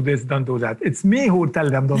 don't do this, don't do that. It's me who tell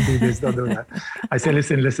them, don't do this, don't do that. I say,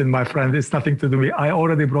 listen, my friend, it's nothing to do with me. I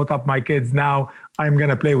already brought up my kids now. I'm going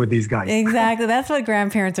to play with these guys. Exactly. That's what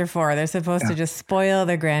grandparents are for. They're supposed to just spoil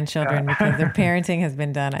their grandchildren because their parenting has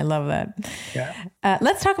been done. I love that. Yeah.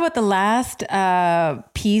 Let's talk about the last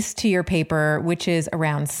piece to your paper, which is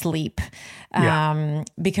around sleep.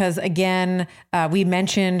 Because again, we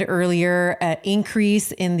mentioned earlier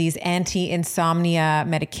increase in these anti-insomnia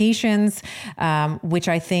medications, which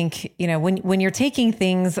I think, when you're taking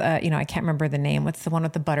things, I can't remember the name. What's the one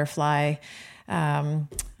with the butterfly?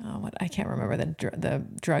 I can't remember the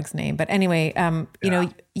drug's name, but anyway,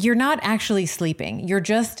 you're not actually sleeping. You're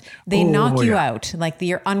just, they knock you out, like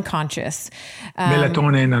you're unconscious.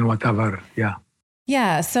 Melatonin and whatever. Yeah.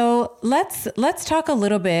 Yeah. So let's talk a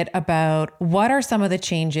little bit about what are some of the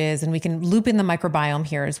changes, and we can loop in the microbiome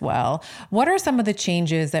here as well. What are some of the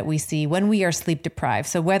changes that we see when we are sleep deprived?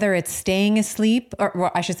 So whether it's staying asleep,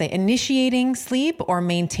 or I should say initiating sleep or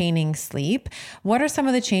maintaining sleep, what are some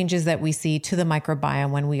of the changes that we see to the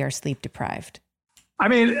microbiome when we are sleep deprived? I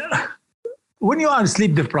mean, when you are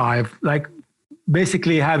sleep deprived, like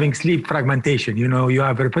basically having sleep fragmentation, you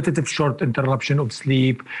have repetitive short interruption of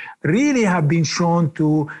sleep, really have been shown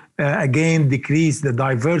to, again, decrease the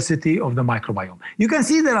diversity of the microbiome. You can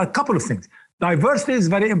see there are a couple of things. Diversity is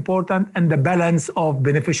very important, and the balance of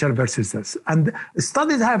beneficial versus this. And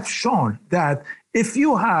studies have shown that if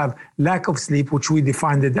you have lack of sleep, which we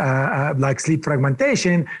defined it like sleep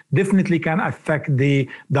fragmentation, definitely can affect the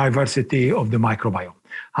diversity of the microbiome.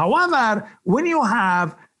 However, when you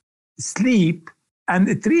have sleep, and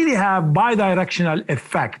it really have bidirectional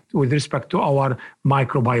effect with respect to our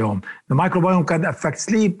microbiome. The microbiome can affect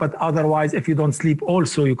sleep, but otherwise, if you don't sleep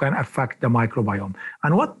also, you can affect the microbiome.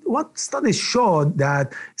 And what studies showed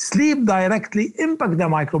that sleep directly impact the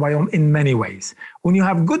microbiome in many ways. When you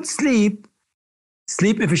have good sleep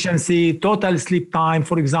efficiency, total sleep time,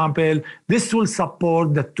 for example, this will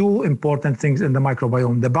support the two important things in the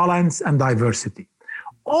microbiome, the balance and diversity.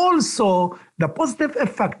 Also, the positive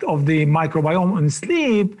effect of the microbiome on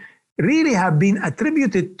sleep really have been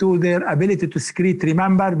attributed to their ability to secrete,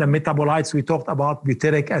 remember, the metabolites we talked about,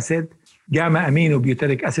 butyric acid,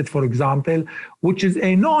 gamma-aminobutyric acid, for example, which is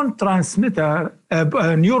a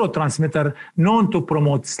neurotransmitter known to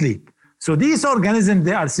promote sleep. So these organisms,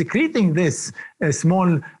 they are secreting this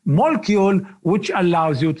small molecule, which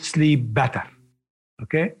allows you to sleep better,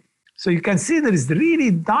 okay? So you can see there is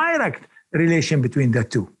really direct relation between the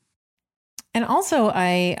two. And also,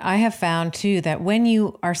 I have found too that when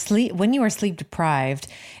you are sleep deprived,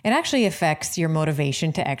 it actually affects your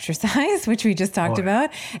motivation to exercise, which we just talked about,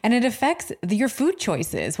 and it affects your food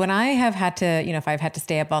choices. When I have had to, if I've had to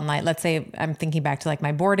stay up all night, let's say I'm thinking back to like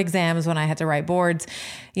my board exams when I had to write boards,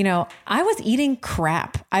 I was eating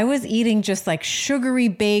crap. I was eating just like sugary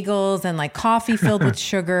bagels and like coffee filled with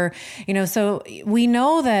sugar. So we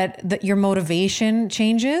know that your motivation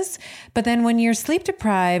changes, but then when you're sleep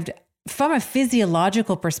deprived, from a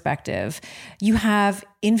physiological perspective, you have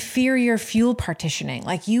inferior fuel partitioning.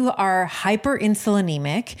 Like you are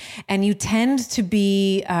hyperinsulinemic and you tend to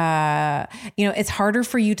be, it's harder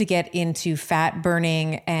for you to get into fat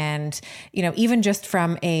burning and, even just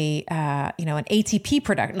from an ATP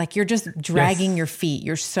product, like you're just dragging your feet.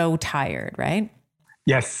 You're so tired, right?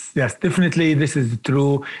 Yes, definitely. This is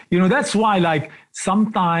true. That's why like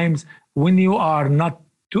sometimes when you are not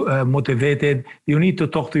motivated, you need to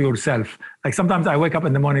talk to yourself. Like sometimes I wake up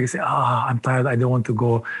in the morning and say, I'm tired, I don't want to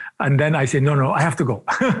go. And then I say, no, I have to go.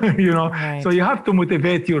 Right. So you have to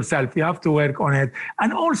motivate yourself. You have to work on it.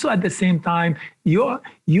 And also at the same time, you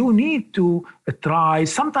need to try.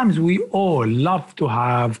 Sometimes we all love to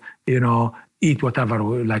have, eat whatever,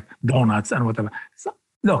 like donuts and whatever. So,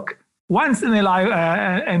 look, once in a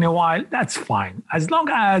while, that's fine. As long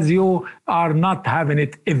as you are not having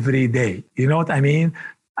it every day. You know what I mean?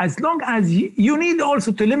 As long as you need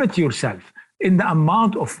also to limit yourself in the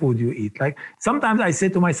amount of food you eat. Like sometimes I say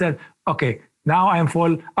to myself, okay, now I am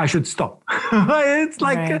full, I should stop. It's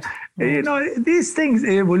like, these things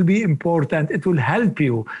will be important. It will help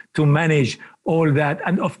you to manage all that.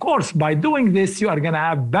 And of course, by doing this, you are going to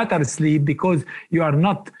have better sleep because you are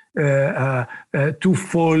not too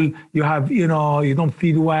full. You have, you don't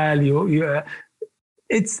feel well.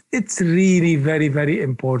 It's really very, very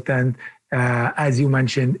important. As you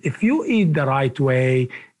mentioned, if you eat the right way,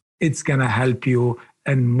 it's going to help you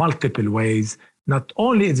in multiple ways. Not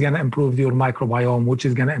only it's going to improve your microbiome, which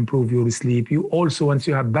is going to improve your sleep. You also, once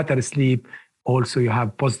you have better sleep, also you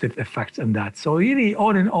have positive effects on that. So really,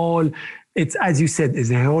 all in all, it's, as you said, is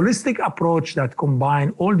a holistic approach that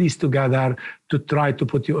combine all these together to try to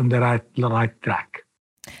put you on the right track.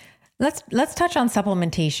 Let's touch on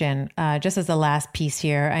supplementation just as the last piece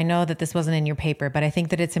here. I know that this wasn't in your paper, but I think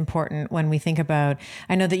that it's important when we think about,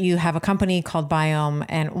 I know that you have a company called Biome,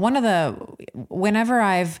 and whenever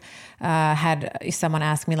I've had someone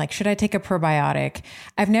ask me like, should I take a probiotic?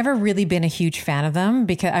 I've never really been a huge fan of them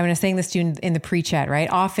because I was saying this to you in the pre-chat, right?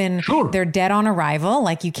 Often they're dead on arrival.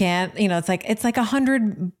 Like you can't, it's like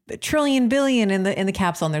 100 trillion billion in the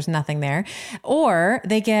capsule and there's nothing there, or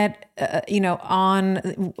they get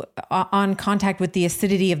on contact with the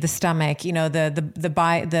acidity of the stomach, the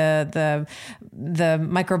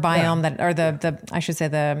microbiome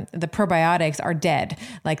the probiotics are dead.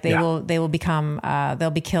 Like they will become they'll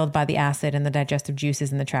be killed by the acid and the digestive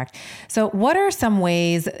juices in the tract. So what are some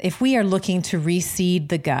ways, if we are looking to reseed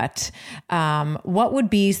the gut, what would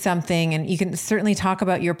be something, and you can certainly talk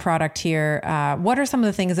about your product here, what are some of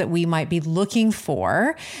the things that we might be looking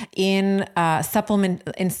for in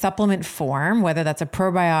supplement form, whether that's a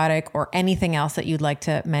probiotic or anything else that you'd like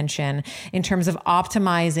to mention, in terms of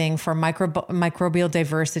optimizing for microbial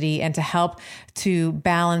diversity and to help to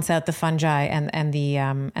balance out the fungi and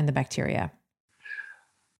the bacteria?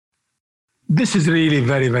 This is really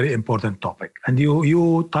very, very important topic. And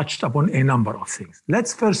you touched upon a number of things.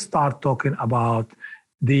 Let's first start talking about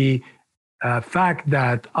the fact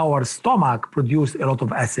that our stomach produces a lot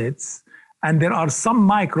of acids, and there are some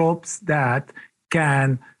microbes that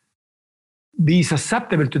can be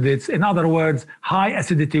susceptible to this. In other words, high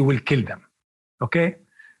acidity will kill them. Okay?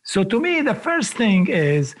 So to me, the first thing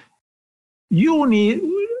is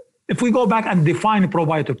if we go back and define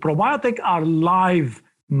probiotic are live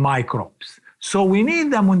microbes. So we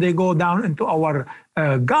need them when they go down into our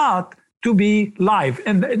gut to be live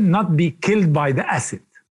and not be killed by the acid.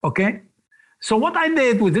 Okay? So what I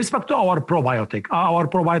did with respect to our probiotic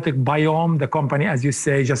Biome, the company, as you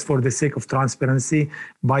say, just for the sake of transparency,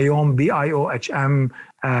 Biome, BIOHM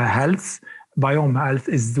Health. Biome Health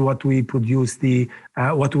is what we produce,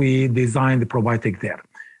 what we designed the probiotic there.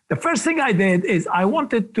 The first thing I did is I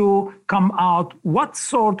wanted to come out what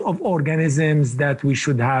sort of organisms that we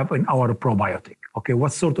should have in our probiotic. Okay,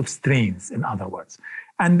 what sort of strains, in other words.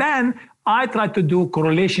 And then I tried to do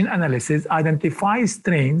correlation analysis, identify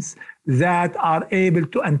strains that are able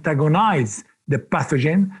to antagonize the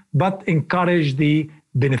pathogen, but encourage the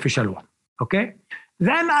beneficial one, okay?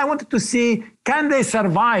 Then I wanted to see, can they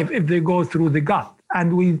survive if they go through the gut?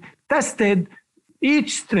 And we tested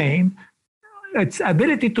each strain, its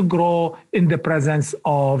ability to grow in the presence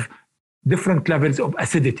of different levels of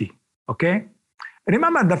acidity, okay?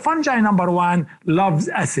 Remember, the fungi, number one, loves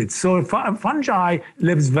acid. So fungi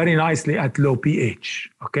lives very nicely at low pH,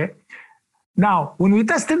 okay? Now, when we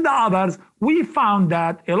tested the others, we found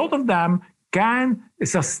that a lot of them can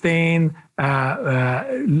sustain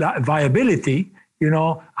viability,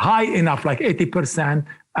 high enough, like 80%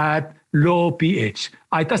 at low pH.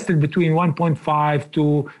 I tested between 1.5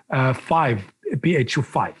 to 5, pH of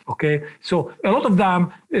 5, okay? So a lot of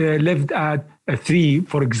them lived at 3,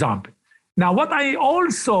 for example. Now, what I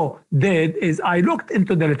also did is I looked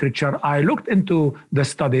into the literature, I looked into the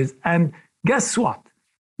studies, and guess what?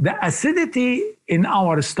 The acidity in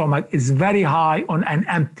our stomach is very high on an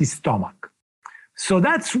empty stomach. So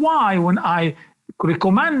that's why when I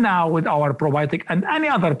recommend now with our probiotic and any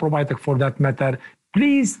other probiotic for that matter,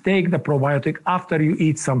 please take the probiotic after you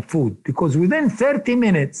eat some food, because within 30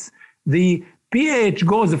 minutes, the pH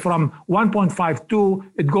goes from 1.52,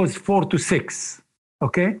 it goes 4 to 6,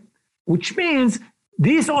 okay? Which means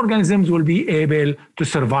these organisms will be able to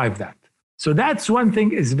survive that. So that's one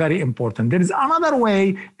thing is very important. There is another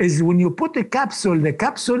way is when you put the capsule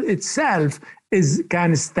itself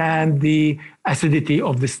can stand the acidity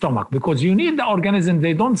of the stomach, because you need the organisms,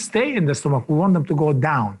 they don't stay in the stomach. We want them to go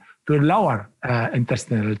down to the lower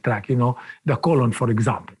intestinal tract, the colon, for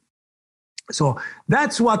example. So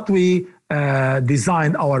that's what we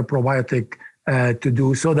designed our probiotic to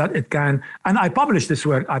do, so that it can, and I published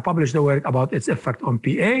the work about its effect on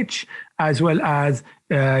pH, as well as,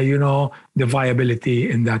 the viability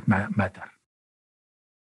in that matter.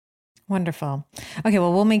 Wonderful. Okay,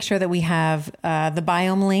 well, we'll make sure that we have the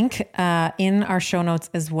Biome link in our show notes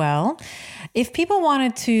as well. If people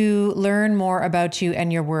wanted to learn more about you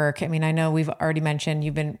and your work, I mean, I know we've already mentioned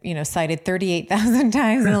you've been, cited 38,000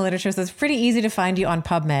 times in the literature, so it's pretty easy to find you on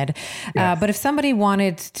PubMed. Yes. But if somebody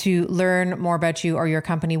wanted to learn more about you or your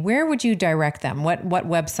company, where would you direct them? What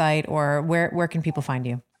website, or where can people find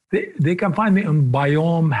you? They can find me on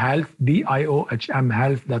Biome Health,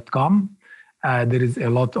 BIOHMhealth.com. There is a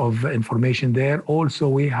lot of information there. Also,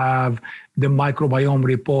 we have the Microbiome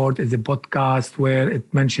Report is a podcast where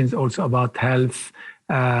it mentions also about health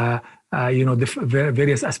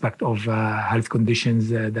various aspects of health conditions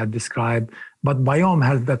that describe. But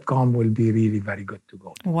biomehealth.com will be really very good to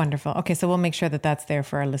go. Wonderful. Okay, so we'll make sure that that's there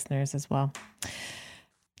for our listeners as well.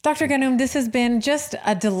 Dr. Ghannoum, this has been just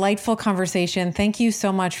a delightful conversation. Thank you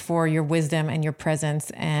so much for your wisdom and your presence.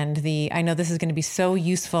 And I know this is going to be so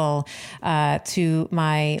useful to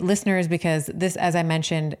my listeners because this, as I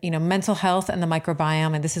mentioned, mental health and the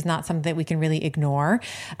microbiome, and this is not something that we can really ignore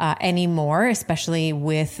anymore, especially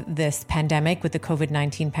with this pandemic, with the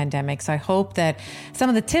COVID-19 pandemic. So I hope that some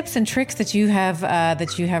of the tips and tricks that you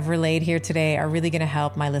have relayed here today are really going to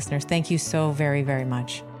help my listeners. Thank you so very, very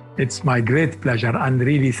much. It's my great pleasure. And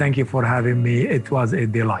really, thank you for having me. It was a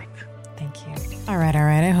delight. Thank you. All right.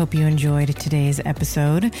 I hope you enjoyed today's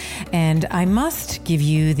episode. And I must give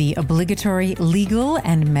you the obligatory legal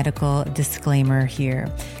and medical disclaimer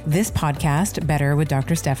here. This podcast, Better with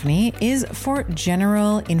Dr. Stephanie, is for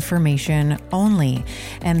general information only.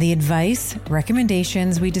 And the advice,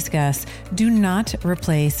 recommendations we discuss do not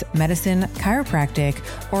replace medicine, chiropractic,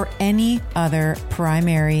 or any other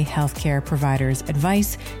primary healthcare provider's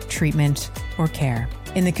advice, treatment, or care.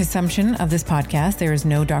 In the consumption of this podcast, there is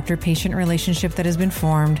no doctor-patient relationship that has been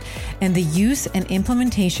formed, and the use and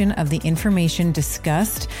implementation of the information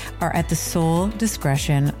discussed are at the sole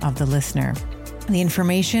discretion of the listener. The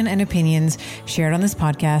information and opinions shared on this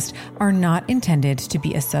podcast are not intended to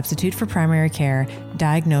be a substitute for primary care,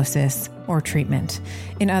 diagnosis, or treatment.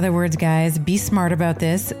 In other words, guys, be smart about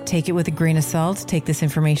this. Take it with a grain of salt. Take this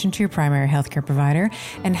information to your primary healthcare provider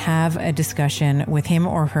and have a discussion with him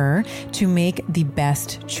or her to make the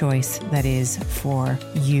best choice that is for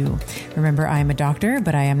you. Remember, I am a doctor,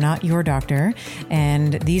 but I am not your doctor.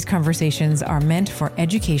 And these conversations are meant for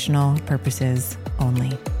educational purposes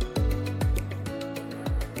only.